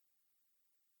 bro.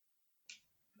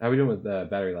 How are we doing with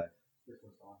battery life?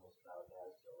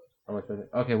 Almost finished.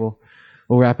 Okay, we'll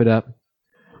wrap it up.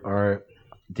 All right.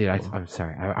 Dude, I'm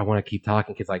sorry. I want to keep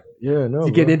talking because Yeah, no.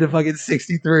 to get bro. into fucking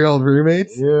 63-year-old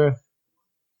roommates. Yeah.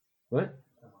 What?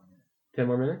 10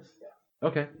 more minutes? Yeah.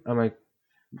 Okay. I'm like,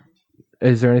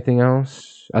 is there anything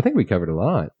else? I think we covered a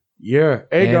lot. Yeah.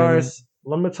 Hey And- guys,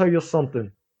 let me tell you something.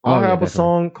 Oh, I yeah, have a definitely.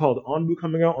 song called Anbu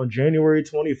coming out on January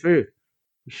 25th.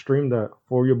 Stream that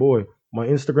for your boy. My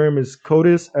Instagram is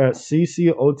Cotis at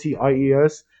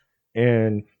CCOTIES.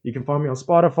 And you can find me on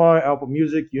Spotify, Apple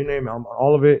Music, you name it. I'm on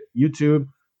all of it. YouTube,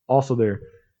 also there.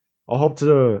 I hope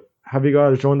to have you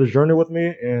guys join this journey with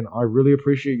me, and I really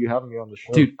appreciate you having me on the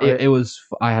show. Dude, it was,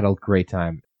 I had a great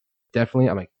time. Definitely.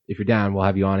 I'm like, if you're down, we'll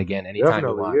have you on again anytime you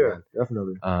want. Definitely,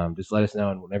 Man. definitely. Just let us know.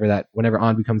 And whenever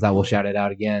Anbu comes out, we'll shout it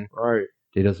out again. Right.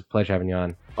 Dude, it was a pleasure having you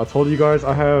on. I told you guys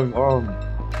I have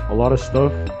a lot of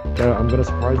stuff that I'm gonna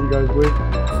surprise you guys with.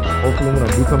 Hopefully, when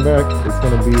I do come back, it's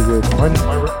gonna be with my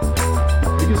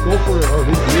biggest goal for this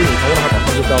year. I want to have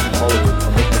 100,000 followers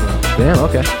on Instagram Damn,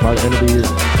 okay. by the end of the year.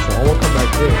 So I want to come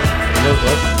back there.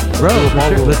 And let's Bro, do a for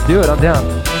sure. follow. Let's do it. I'm down.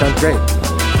 Sounds great.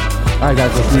 All right,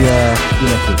 guys. We'll see you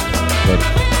next week.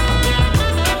 Later.